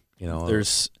man. You know,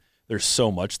 there's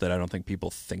so much that I don't think people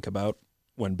think about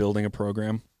when building a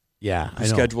program. Yeah, who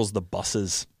schedules the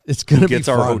buses? It's going to be gets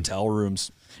fun. Our hotel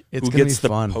rooms? It's who going to gets be the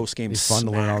fun. Post game it's fun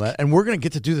to learn all that, and we're going to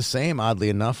get to do the same. Oddly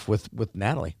enough, with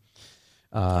Natalie,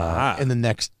 in the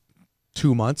next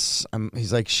 2 months.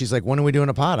 She's like, when are we doing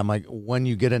a pod? I'm like, when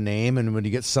you get a name and when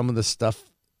you get some of the stuff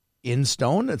in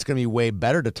stone, it's going to be way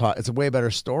better to talk. It's a way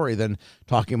better story than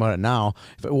talking about it now.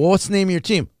 What's the name of your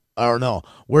team? I don't know.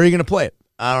 Where are you going to play it?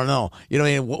 I don't know. You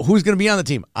know, who's going to be on the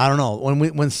team? I don't know.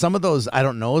 When some of those I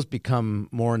don't knows become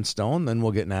more in stone, then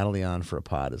we'll get Natalie on for a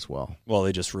pod as well. Well,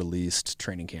 they just released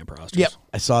training camp rosters. Yep,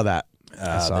 I saw that.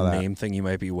 Name thing you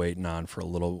might be waiting on for a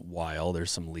little while.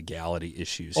 There's some legality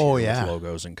issues with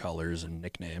logos and colors and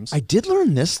nicknames. I did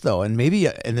learn this though, and maybe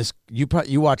you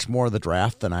watched more of the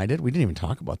draft than I did. We didn't even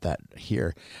talk about that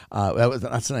here.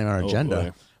 That's not even on our agenda.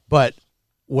 Boy. But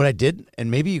what I did, and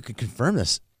maybe you could confirm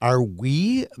this: are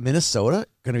we Minnesota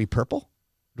going to be purple?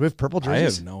 Do we have purple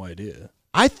jerseys? I have no idea.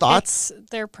 I thought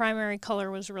their primary color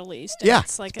was released. Yeah,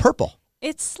 it's like purple.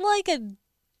 It's like a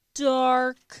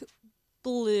dark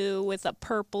blue with a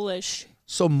purplish.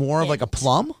 So more of like a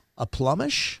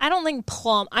plumish. I don't think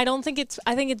plum. I think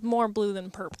it's more blue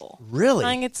than purple. Really? I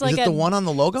think it's like the one on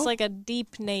the logo? It's like a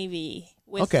deep navy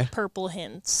with purple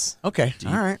hints. Okay,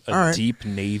 all right. Deep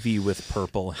navy with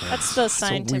purple hints. That's the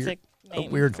scientific name. A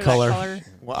weird for color. That color.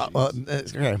 Well,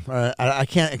 okay.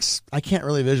 I can't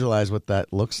really visualize what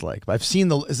that looks like. But I've seen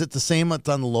is it the same that's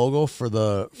on the logo for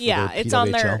the it's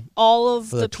on there. All of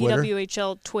the Twitter?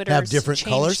 PWHL Twitters have different changed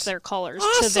colors? their colors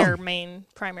Awesome. to their main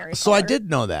primary So color. I did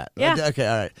know that. Yeah. Okay,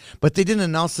 all right. But they didn't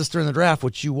announce this during the draft,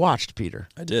 which you watched, Peter.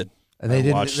 I did. And they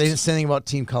didn't say anything about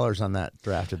team colors on that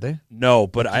draft, did they? No,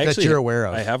 but that you're aware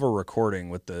of. I have a recording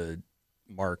with the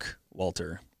Mark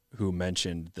Walter who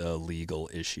mentioned the legal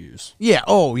issues. Yeah.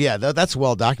 Oh, yeah. That's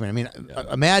well documented. I mean,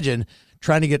 imagine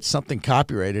trying to get something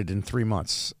copyrighted in 3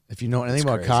 months. If you know anything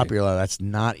about copyright law, that's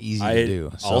not easy to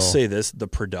do. So, I'll say this: the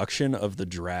production of the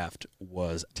draft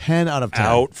was 10 out of 10.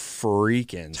 Out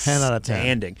freaking 10 out of 10.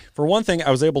 Standing. For one thing,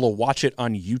 I was able to watch it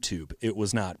on YouTube. It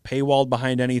was not paywalled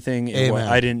behind anything.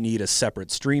 I didn't need a separate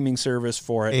streaming service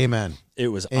for it. Amen. It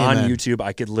was on YouTube.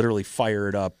 I could literally fire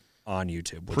it up on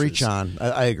YouTube. Preach on.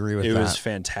 I agree with that. It was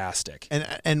fantastic.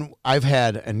 And I've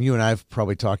had, and you and I have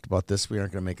probably talked about this. We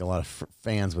aren't going to make a lot of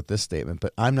fans with this statement,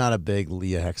 but I'm not a big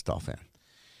Leah Hextall fan.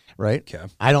 right? Okay.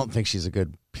 I don't think she's a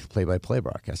good play-by-play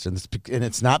broadcaster. And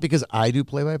it's not because I do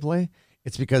play-by-play.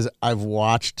 It's because I've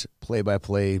watched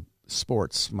play-by-play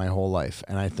sports my whole life,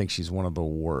 and I think she's one of the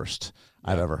worst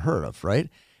I've ever heard of, right?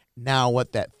 Now,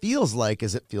 what that feels like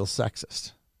is it feels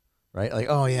sexist, right? Like,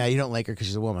 oh, yeah, you don't like her because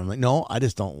she's a woman. I'm like, no, I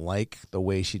just don't like the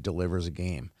way she delivers a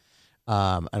game.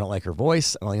 I don't like her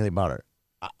voice. I don't like anything about her.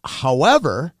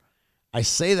 However, I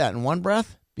say that in one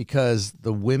breath because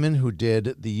the women who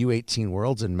did the U18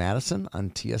 Worlds in Madison on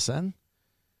TSN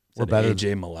were better.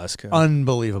 AJ Maleska.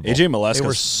 Unbelievable. AJ Maleska. They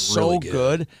were so really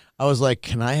good. I was like,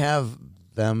 can I have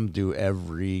them do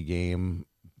every game,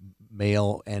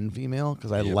 male and female?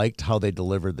 Because I liked how they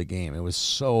delivered the game. It was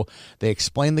so, they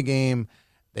explained the game.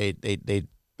 They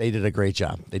did a great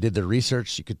job. They did the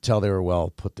research. You could tell they were well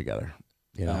put together.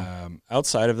 You know,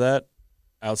 outside of that,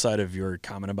 outside of your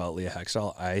comment about Leah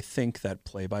Hextall, I think that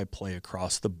play-by-play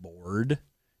across the board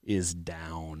is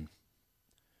down.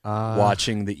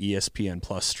 Watching the ESPN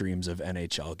Plus streams of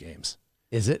NHL games.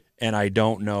 Is it? And I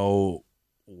don't know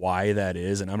why that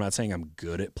is, and I'm not saying I'm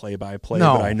good at play-by-play,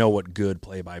 No. but I know what good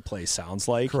play-by-play sounds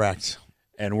like. Correct.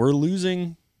 And we're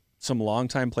losing some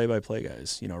longtime play-by-play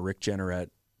guys. You know, Rick Jenneret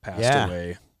passed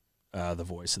away. The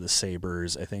voice of the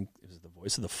Sabres, I think it was the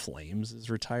voice of the Flames, is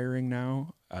retiring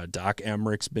now. Doc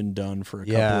Emmerich's been done for a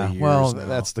couple of years. Well, now.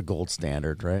 that's the gold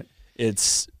standard, right?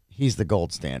 He's the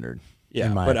gold standard.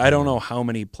 Yeah, but opinion. I don't know how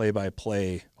many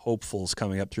play-by-play hopefuls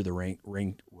coming up through the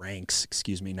ranks,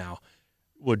 now,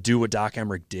 would do what Doc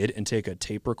Emmerich did and take a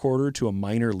tape recorder to a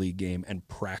minor league game and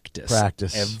practice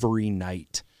every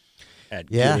night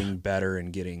at getting better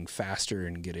and getting faster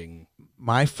and getting...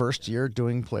 My first year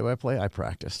doing play-by-play, I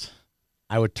practiced.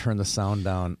 I would turn the sound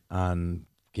down on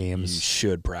games. You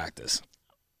should practice.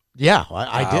 Yeah,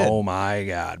 I did. Oh, my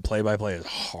God. Play-by-play is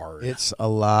hard. It's a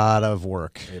lot of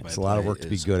work. It's a lot of work to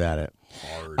be good at it.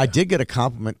 Hard. I did get a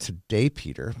compliment today,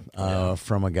 Peter,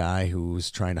 from a guy who was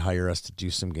trying to hire us to do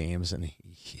some games, and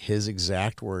his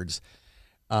exact words,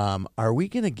 are we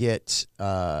going to get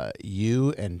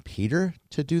you and Peter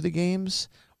to do the games,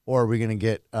 or are we going to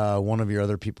get one of your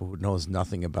other people who knows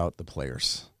nothing about the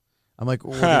players? I'm like,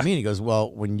 what do you mean? He goes,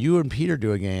 well, when you and Peter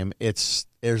do a game,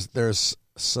 there's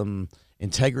some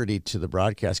integrity to the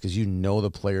broadcast because you know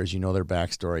the players, you know their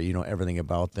backstory, you know everything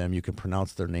about them, you can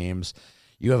pronounce their names.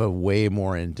 You have a way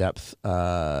more in-depth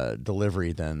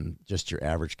delivery than just your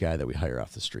average guy that we hire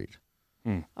off the street.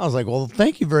 I was like, well,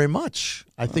 thank you very much.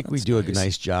 I think we do a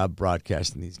nice job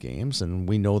broadcasting these games, and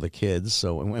we know the kids,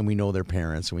 and we know their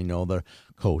parents, and we know the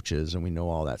coaches, and we know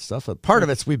all that stuff. But part of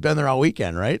it's we've been there all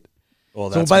weekend, right? Well,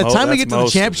 so by the time we get to the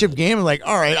championship game, I'm like,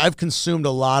 all right, I've consumed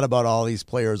a lot about all these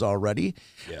players already.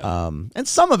 Yeah. And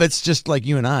some of it's just like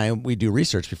you and I, we do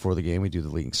research before the game. We do the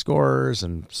leading scorers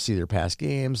and see their past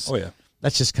games. Oh, yeah.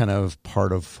 That's just kind of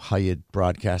part of how you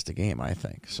broadcast a game, I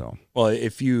think. So, well,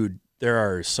 there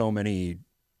are so many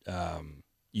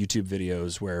YouTube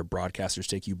videos where broadcasters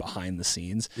take you behind the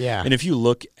scenes. Yeah. And if you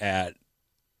look at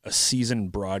a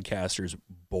seasoned broadcaster's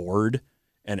board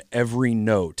and every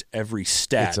note, every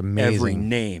stat, every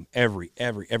name, every.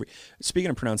 Speaking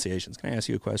of pronunciations, can I ask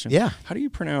you a question? Yeah. How do you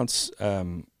pronounce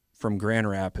from Grand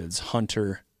Rapids,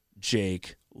 Hunter,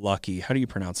 Jake, Lucky? How do you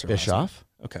pronounce their Bischoff?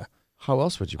 last name? Okay. How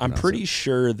else would you pronounce I'm pretty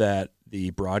sure that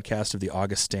the broadcast of the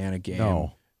Augustana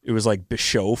game, it was like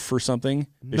Bischoff or something.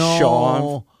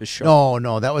 No,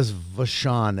 that was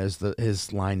Vachon as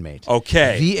his line mate.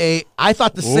 Okay. V-A. I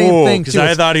thought the same thing, too. Because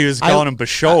I thought he was calling him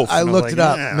Bischoff. I looked it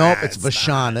up. Nope, it's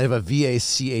Vachon. They have a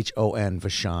V-A-C-H-O-N,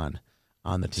 Vachon,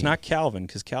 on the team. It's not Calvin,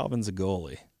 because Calvin's a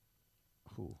goalie.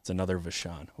 It's another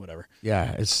Vachon, whatever.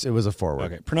 Yeah, it was a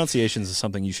forward. Okay, pronunciations is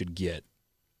something you should get,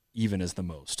 even as the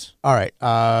most. All right,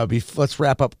 let's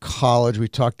wrap up college. We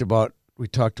talked about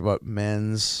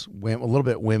men's, a little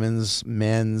bit women's,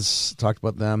 men's, talked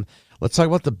about them. Let's talk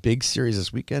about the big series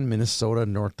this weekend, Minnesota,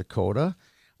 North Dakota.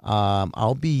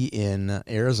 I'll be in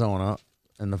Arizona,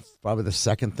 and probably the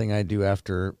second thing I do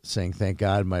after saying, thank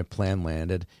God my plan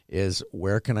landed, is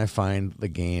where can I find the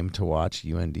game to watch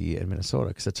UND and Minnesota?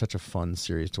 Because it's such a fun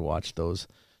series to watch those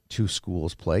two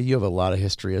schools play. You have a lot of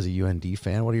history as a UND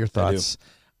fan. What are your thoughts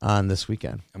on this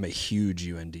weekend? I'm a huge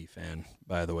UND fan,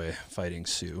 by the way, Fighting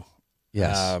Sioux.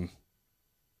 Yes. I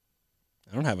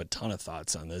don't have a ton of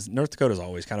thoughts on this. North Dakota is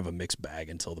always kind of a mixed bag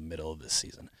until the middle of this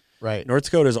season. Right. North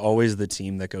Dakota is always the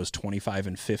team that goes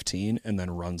 25-15 and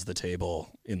then runs the table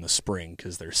in the spring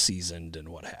because they're seasoned and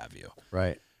what have you.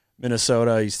 Right.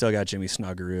 Minnesota, you still got Jimmy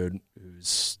Snuggerud,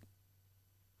 who's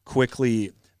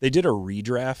quickly They did a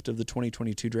redraft of the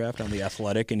 2022 draft on the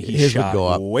Athletic, and he His would shot go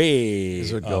up. way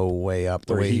His would up. go way up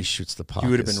the Where way he shoots the puck. He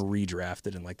would have been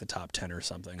redrafted in like the top 10 or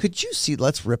something. Could you see?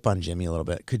 Let's rip on Jimmy a little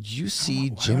bit. Could you see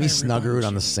why Jimmy would I rip on Snuggerud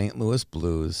on the Jimmy? St. Louis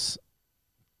Blues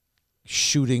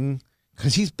shooting?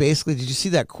 Because he's basically. Did you see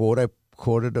that quote I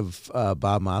quoted of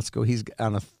Bob Motzko?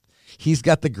 He's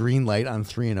got the green light on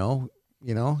 3-0.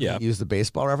 You know, Yeah. He used the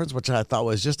baseball reference, which I thought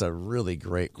was just a really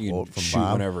great You quote can from shoot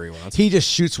Bob. whenever he wants. He just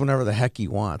shoots whenever the heck he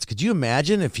wants. Could you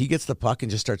imagine if he gets the puck and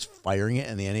just starts firing it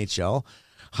in the NHL?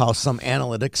 How some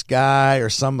analytics guy or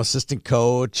some assistant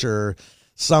coach or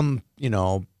some,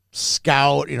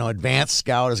 scout, advanced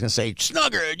scout is going to say,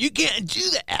 Snugger, you can't do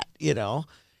that,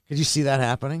 Could you see that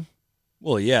happening?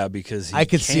 Well, yeah, because I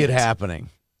could see it can't. happening.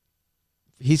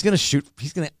 He's going to shoot.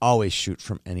 He's going to always shoot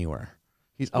from anywhere.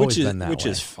 He's always been that which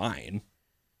way. is fine.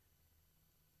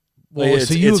 Well, It's-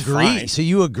 so you it's agree? fine. So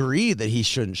you agree that he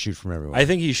shouldn't shoot from everywhere? I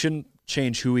think he shouldn't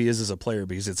change who he is as a player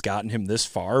because it's gotten him this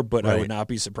far, but I Right. would not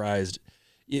be surprised.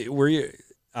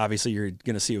 Obviously, you're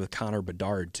going to see it with Connor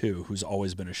Bedard, too, who's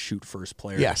always been a shoot-first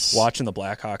player. Yes. Watching the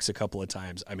Blackhawks a couple of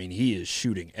times, I mean, he is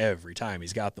shooting every time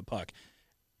he's got the puck.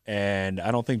 And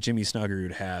I don't think Jimmy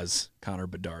Snuggerud has Connor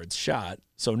Bedard's shot.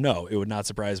 So, no, it would not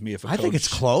surprise me if I think it's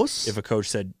close. If a coach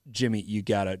said, Jimmy, you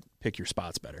got to pick your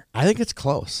spots better. I think it's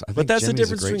close. I But think that's the Jimmy's a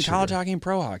difference great between college shooter. hockey and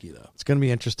pro hockey, though. It's going to be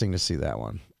interesting to see that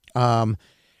one.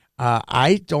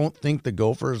 I don't think the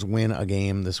Gophers win a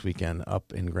game this weekend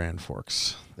up in Grand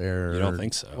Forks. You don't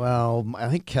think so? Well, I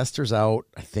think Kester's out.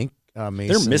 I think Mason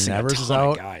They're missing Nevers a is ton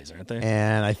out. of guys, aren't they?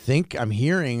 And I think I'm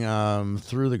hearing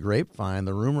through the grapevine,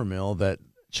 the rumor mill, that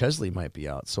Chesley might be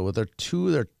out. So with their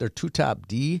two top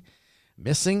D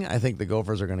missing, I think the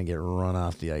Gophers are going to get run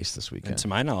off the ice this weekend. And to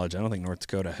my knowledge, I don't think North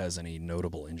Dakota has any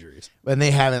notable injuries. And they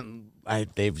haven't.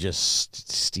 They've just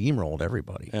steamrolled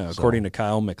everybody. Yeah, So, according to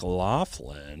Kyle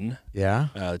McLaughlin, yeah.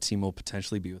 the team will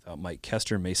potentially be without Mike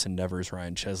Kester, Mason Nevers,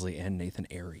 Ryan Chesley, and Nathan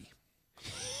Airy.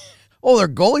 Oh, their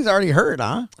goalie's already hurt,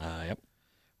 huh? Yep.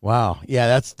 Wow.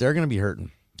 Yeah, they're going to be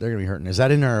hurting. They're going to be hurting. Is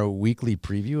that in our weekly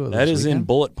preview of That this is in weekend?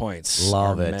 bullet points.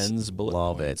 Love our it. Men's bullet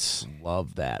Love points. it.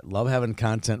 Love that. Love having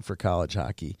content for college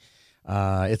hockey.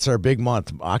 It's our big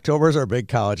month. October is our big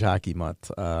college hockey month.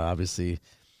 Obviously,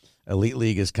 Elite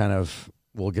League is kind of,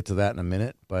 we'll get to that in a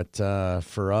minute. But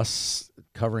for us,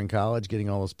 covering college, getting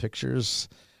all those pictures,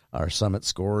 our Summit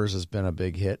Scores has been a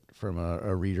big hit from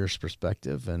a reader's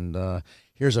perspective. And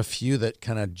here's a few that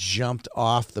kind of jumped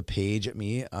off the page at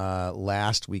me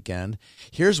last weekend.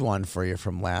 Here's one for you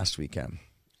from last weekend.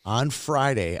 On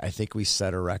Friday, I think we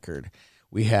set a record.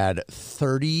 We had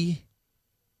 32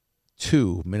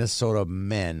 Minnesota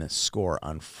men score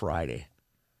on Friday.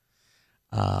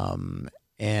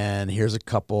 And here's a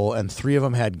couple, and three of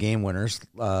them had game winners.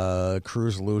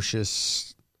 Cruz,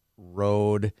 Lucius,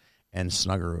 Rode, and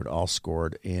Snuggerud all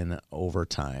scored in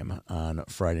overtime on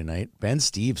Friday night. Ben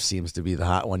Steve seems to be the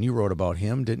hot one. You wrote about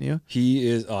him, didn't you? He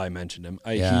is, I mentioned him.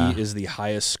 Yeah. He is the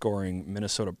highest scoring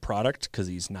Minnesota product because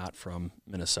he's not from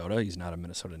Minnesota. He's not a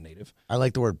Minnesota native. I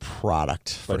like the word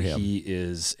product for But him. he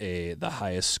is the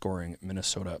highest scoring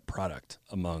Minnesota product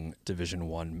among Division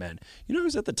I men. You know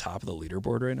who's at the top of the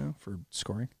leaderboard right now for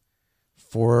scoring?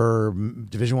 For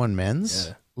Division I men's?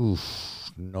 Yeah.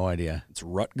 Oof, no idea. It's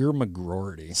Rutger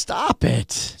McGroarty. Stop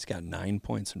it. He's got 9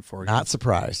 points in 4 Not games.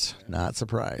 surprised. Not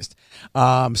surprised.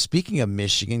 Speaking of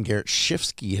Michigan, Garrett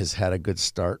Shifsky has had a good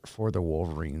start for the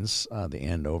Wolverines, the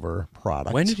Andover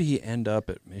product. When did he end up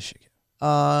at Michigan?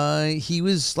 He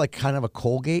was like kind of a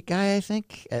Colgate guy, I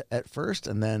think, at first,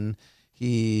 and then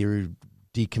he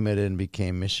decommitted and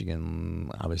became Michigan,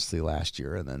 obviously, last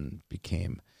year, and then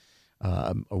became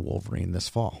a Wolverine this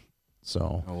fall.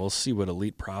 So Well, we'll see what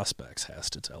Elite Prospects has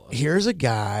to tell us. here's a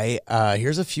guy.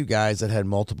 Here's a few guys that had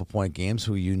multiple point games.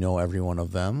 Who you know every one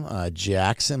of them.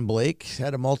 Jackson Blake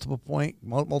had a multiple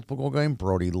goal game.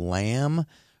 Brody Lamb,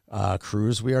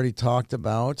 Cruz we already talked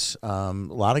about. A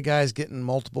lot of guys getting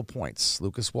multiple points.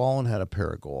 Lucas Wallen had a pair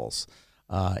of goals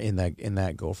in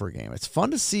that Gopher game. It's fun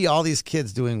to see all these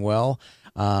kids doing well.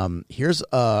 Here's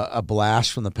a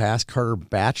blast from the past. Carter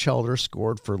Batchelder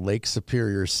scored for Lake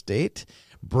Superior State.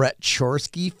 Brett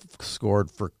Chorsky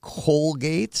scored for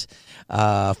Colgate.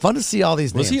 Fun to see all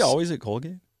these names. Was he always at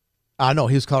Colgate? No,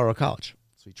 he was Colorado College,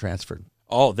 so he transferred.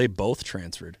 Oh, they both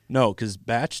transferred. No, because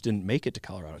Batch didn't make it to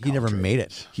Colorado College. He never right? made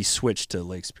it. He switched to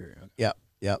Lake Superior.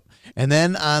 Yep. And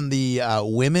then on the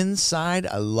women's side,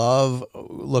 I love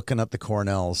looking at the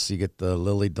Cornells. You get the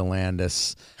Lily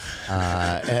DeLandis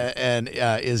and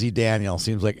Izzy Daniel.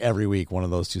 Seems like every week one of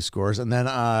those two scores. And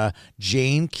then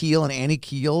Jane Keel and Annie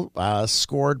Keel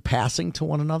scored passing to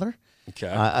one another. Okay.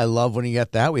 I love when you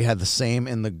get that. We had the same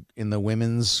in the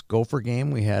women's Gopher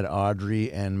game. We had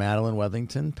Audrey and Madeline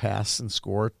Wethington pass and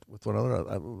score with one another.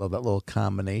 I love that little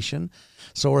combination.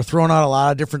 So we're throwing out a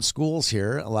lot of different schools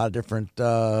here, a lot of different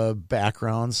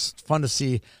backgrounds. It's fun to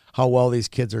see how well these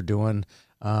kids are doing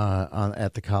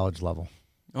at the college level.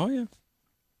 Oh, yeah.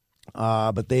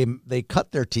 But they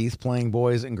cut their teeth playing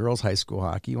boys and girls high school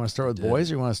hockey. You want to start with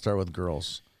boys or you want to start with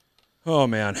girls? Oh,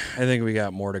 man. I think we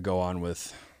got more to go on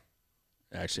with.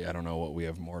 Actually, I don't know what we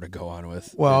have more to go on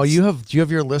with. Well, do you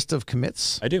have your list of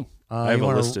commits? I do. I have a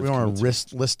list of commits. We want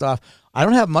to list off. I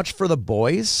don't have much for the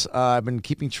boys. I've been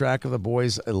keeping track of the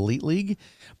boys' elite league,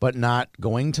 but not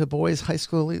going to boys' high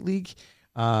school elite league.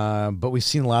 But we've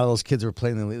seen a lot of those kids who are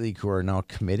playing in the elite league who are now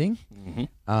committing.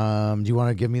 Mm-hmm. Do you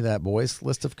want to give me that boys'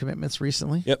 list of commitments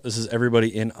recently? Yep, this is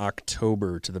everybody in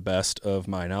October to the best of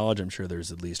my knowledge. I'm sure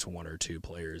there's at least one or two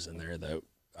players in there that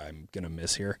I'm going to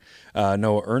miss here.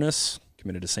 Noah Ernest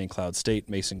committed to St. Cloud State,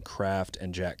 Mason Kraft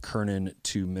and Jack Kernan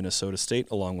to Minnesota State,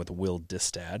 along with Will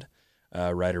Distad.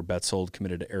 Ryder Betzold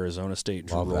committed to Arizona State,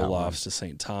 Drew Roloffs to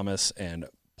St. Thomas, and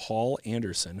Paul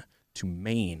Anderson to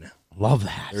Maine. Love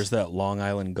that. There's that Long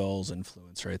Island Gulls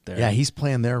influence right there. Yeah, he's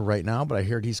playing there right now, but I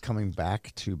heard he's coming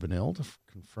back to Benilde to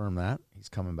confirm that. He's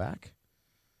coming back.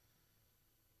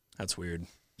 That's weird.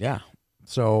 Yeah.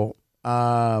 So,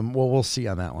 we'll see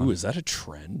on that one. Ooh, is that a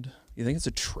trend? You think it's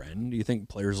a trend? Do you think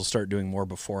players will start doing more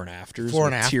before and afters? Before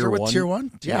and after with Tier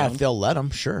 1? Yeah, if they'll let them,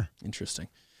 sure. Interesting.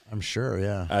 I'm sure,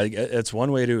 yeah. It's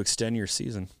one way to extend your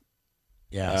season.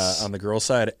 Yes. On the girls'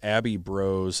 side, Abby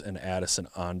Brose and Addison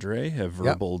Andre have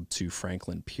verbaled to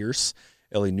Franklin Pierce,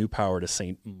 Ellie Newpower to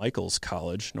St. Michael's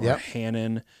College, Nora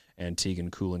Hannon and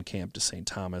Tegan Kuhlenkamp to St.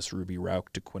 Thomas, Ruby Rauk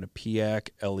to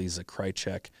Quinnipiac, Ellie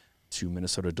Zakrajcek to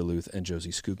Minnesota Duluth, and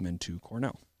Josie Skugman to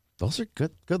Cornell. Those are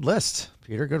good lists,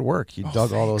 Peter. Good work. You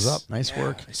dug all those up. Nice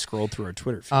work. I scrolled through our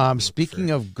Twitter feed.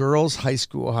 Speaking of girls' high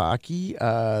school hockey,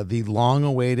 the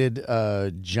long-awaited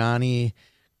Johnny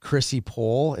Chrissy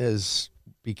poll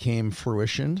became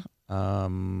fruition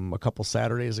a couple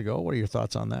Saturdays ago. What are your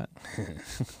thoughts on that?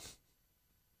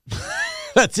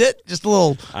 That's it. Just a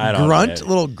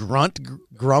little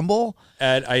grumble.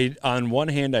 And on one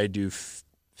hand, I do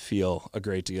feel a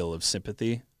great deal of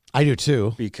sympathy. I do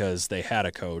too, because they had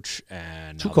a coach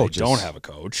and two now coaches. They don't have a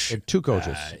coach. They had two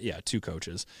coaches. Two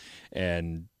coaches,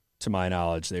 and to my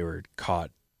knowledge, they were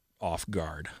caught off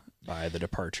guard by the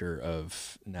departure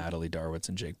of Natalie Darwitz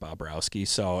and Jake Bobrowski.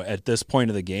 So at this point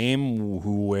of the game,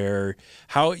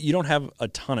 how you don't have a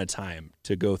ton of time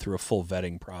to go through a full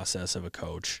vetting process of a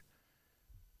coach.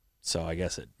 So I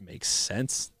guess it makes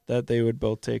sense that they would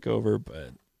both take over,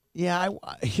 but. Yeah,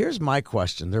 here's my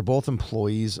question. They're both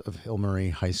employees of Hill Murray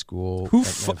High School.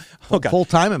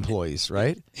 Full-time employees,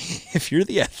 right? If you're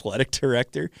the athletic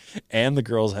director and the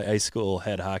girls' high school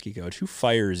head hockey coach, who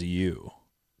fires you?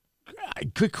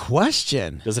 Good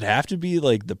question. Does it have to be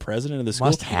like the president of the school?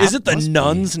 Is it the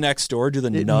nuns next door? Do the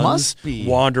nuns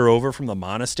wander over from the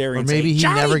monastery? Or maybe he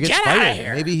never gets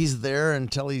fired. Maybe he's there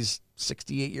until he's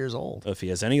 68 years old. If he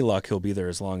has any luck, he'll be there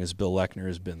as long as Bill Lechner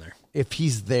has been there. If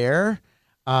he's there...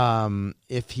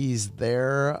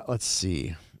 let's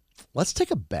see. Let's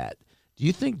take a bet. Do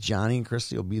you think Johnny and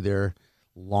Christy will be there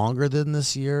longer than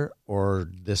this year, or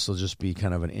this will just be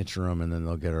kind of an interim and then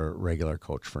they'll get a regular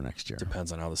coach for next year?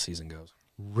 Depends on how the season goes.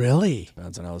 Really?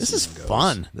 Depends on how the this season is goes.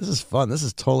 fun. This is fun. This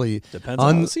is totally depends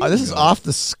on how the season this goes. is off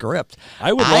the script.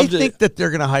 I think that they're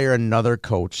going to hire another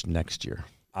coach next year.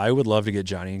 I would love to get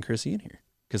Johnny and Chrissy in here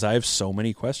because I have so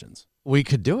many questions. We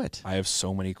could do it. I have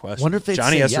so many questions. Wonder if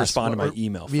Johnny has to yes, respond to my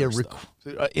email first.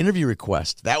 Interview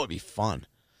request. That would be fun.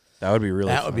 That would be really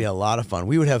fun. That would be a lot of fun.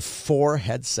 We would have 4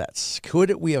 headsets.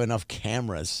 Could we have enough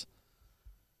cameras?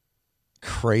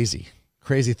 Crazy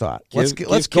thought. Let's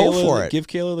go for it. Give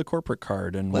Kayla the corporate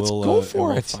card, and we'll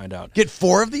find out. Get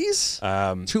 4 of these?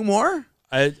 2 more?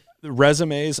 The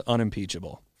resume's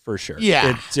unimpeachable, for sure.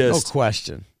 Yeah, no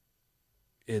question.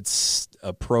 It's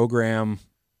a program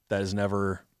that has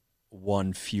never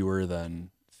won fewer than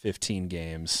 15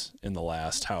 games in the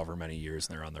last however many years,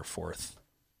 and they're on their 4th.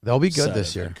 They'll be good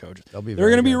this year. They're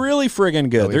going to be really friggin'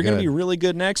 good. They're going to be really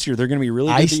good next year. They're going to be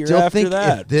really good the year after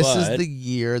that. If this is the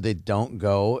year they don't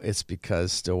go, it's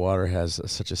because Stillwater has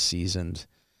such a seasoned,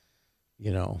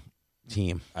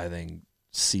 team. I think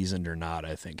seasoned or not,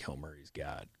 I think Hill Murray's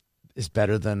got is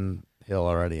better than Hill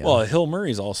already. Well, Hill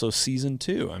Murray's also seasoned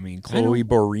too. I mean, Chloe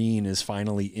Boreen is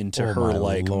finally into her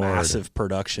massive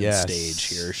production stage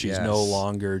here. She's no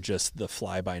longer just the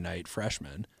fly-by-night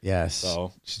freshman. Yes,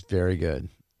 so she's very good.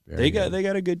 They got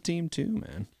a good team too,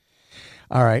 man.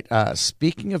 All right.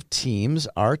 Speaking of teams,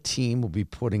 our team will be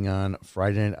putting on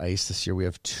Friday Night Ice this year. We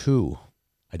have 2.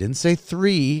 I didn't say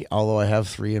 3, although I have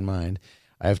 3 in mind.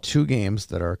 I have 2 games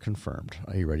that are confirmed.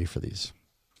 Are you ready for these?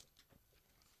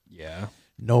 Yeah.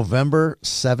 November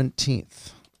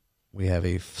 17th, we have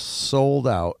a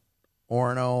sold-out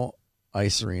Orono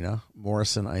Ice Arena,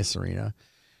 Morrison Ice Arena,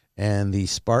 and the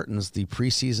Spartans, the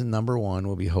preseason number 1,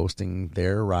 will be hosting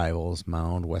their rivals,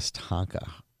 Mound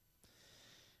Westonka.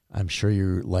 I'm sure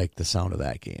you like the sound of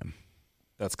that game.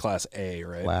 That's Class A,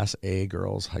 right? Class A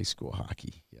girls high school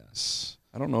hockey, yes.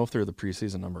 I don't know if they're the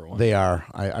preseason number 1. They are.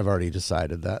 I've already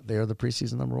decided that. They are the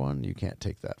preseason number 1. You can't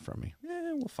take that from me.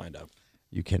 We'll find out.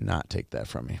 You cannot take that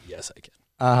from me. Yes, I can.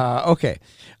 Okay.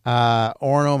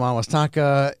 Orono, Mount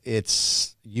Westonka.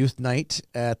 It's youth night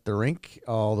at the rink.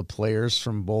 All the players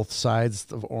from both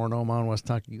sides of Orono, Mount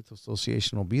Westonka Youth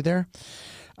Association will be there.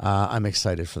 I'm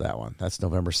excited for that one. That's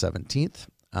November 17th.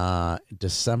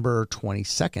 December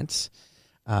 22nd,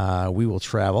 we will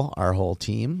travel. Our whole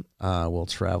team will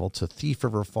travel to Thief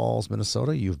River Falls,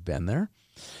 Minnesota. You've been there.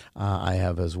 I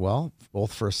have as well,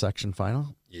 both for a section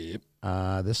final. Yep.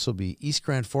 This will be East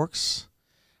Grand Forks,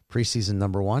 preseason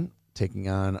number 1, taking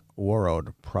on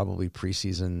Warroad, probably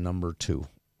preseason number 2,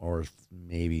 or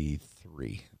maybe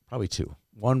 3, probably 2.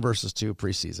 1 versus 2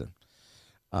 preseason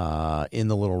in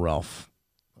the Little Ralph.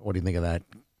 What do you think of that?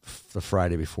 The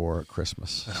Friday before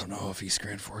Christmas. I don't know if East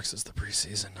Grand Forks is the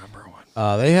preseason number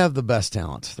 1. They have the best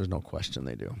talent. There's no question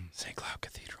they do. St. Cloud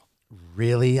Cathedral.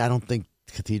 Really? I don't think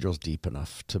Cathedral's deep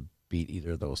enough to beat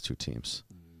either of those 2 teams.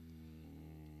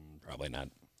 Probably not.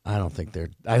 I don't think they're.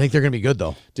 I think they're going to be good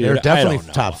though. Dude, they're definitely I don't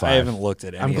know. top 5. I haven't looked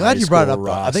at any. I'm glad you brought it up.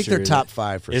 Roster. I think they're top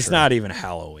 5 for sure. It's not even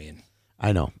Halloween.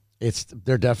 I know.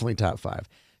 They're definitely top 5.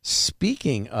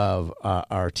 Speaking of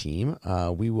our team,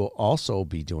 we will also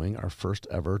be doing our first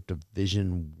ever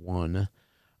Division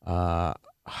I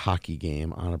hockey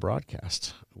game on a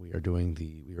broadcast. We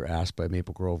were asked by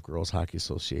Maple Grove Girls Hockey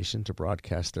Association to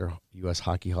broadcast their U.S.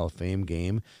 Hockey Hall of Fame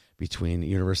game between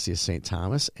University of St.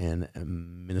 Thomas and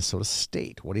Minnesota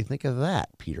State. What do you think of that,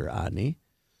 Peter Odney?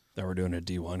 That we're doing a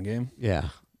D1 game? Yeah.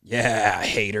 Yeah,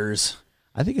 haters.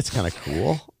 I think it's kind of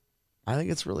cool. I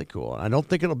think it's really cool. I don't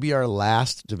think it'll be our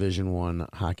last Division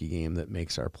I hockey game that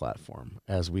makes our platform.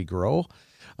 As we grow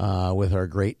with our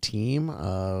great team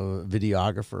of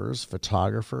videographers,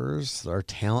 photographers, our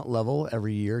talent level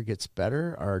every year gets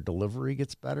better. Our delivery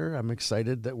gets better. I'm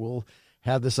excited that we'll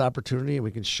have this opportunity and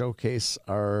we can showcase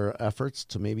our efforts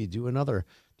to maybe do another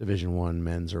Division I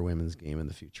men's or women's game in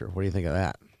the future. What do you think of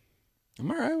that? I'm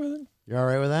all right with it. You're all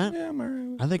right with that? Yeah, I'm all right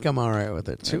with it. I think I'm all right with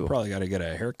it, too. I probably got to get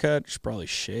a haircut. Should probably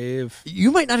shave.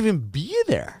 You might not even be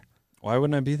there. Why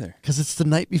wouldn't I be there? Because it's the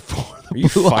night before the Are you,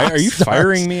 Blue Ox are you starts.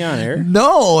 firing me on air?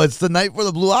 No, it's the night before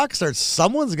the Blue Ox starts.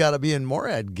 Someone's got to be in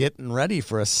Moorhead getting ready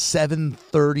for a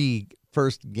 7:30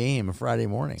 first game Friday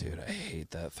morning. Dude, I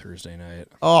hate that Thursday night.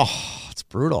 Oh, it's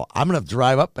brutal. I'm going to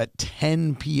drive up at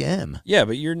 10 p.m. Yeah,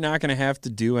 but you're not going to have to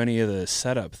do any of the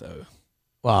setup, though.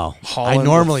 Wow. Hauling I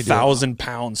normally do.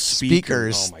 1,000-pound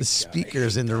speakers. Oh my The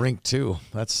speakers in the rink, too.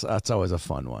 That's always a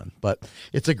fun one. But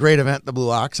it's a great event, the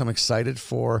Blue Ox. I'm excited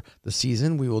for the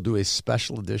season. We will do a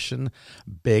special edition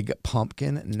Big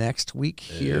Pumpkin next week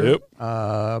here,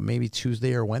 maybe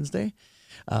Tuesday or Wednesday.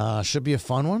 Should be a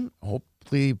fun one.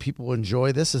 Hopefully people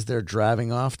enjoy this as they're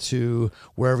driving off to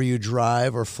wherever you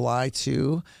drive or fly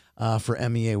to for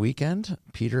MEA weekend.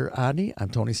 Peter Odney, I'm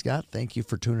Tony Scott. Thank you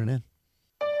for tuning in.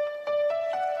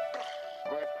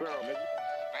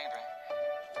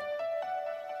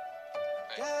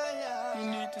 You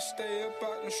need to stay up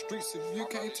out the streets if you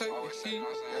can't take the heat.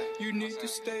 You need to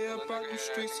stay up out the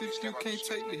streets if you can't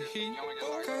take the heat.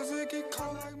 Cause it get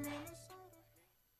cold like Minnesota.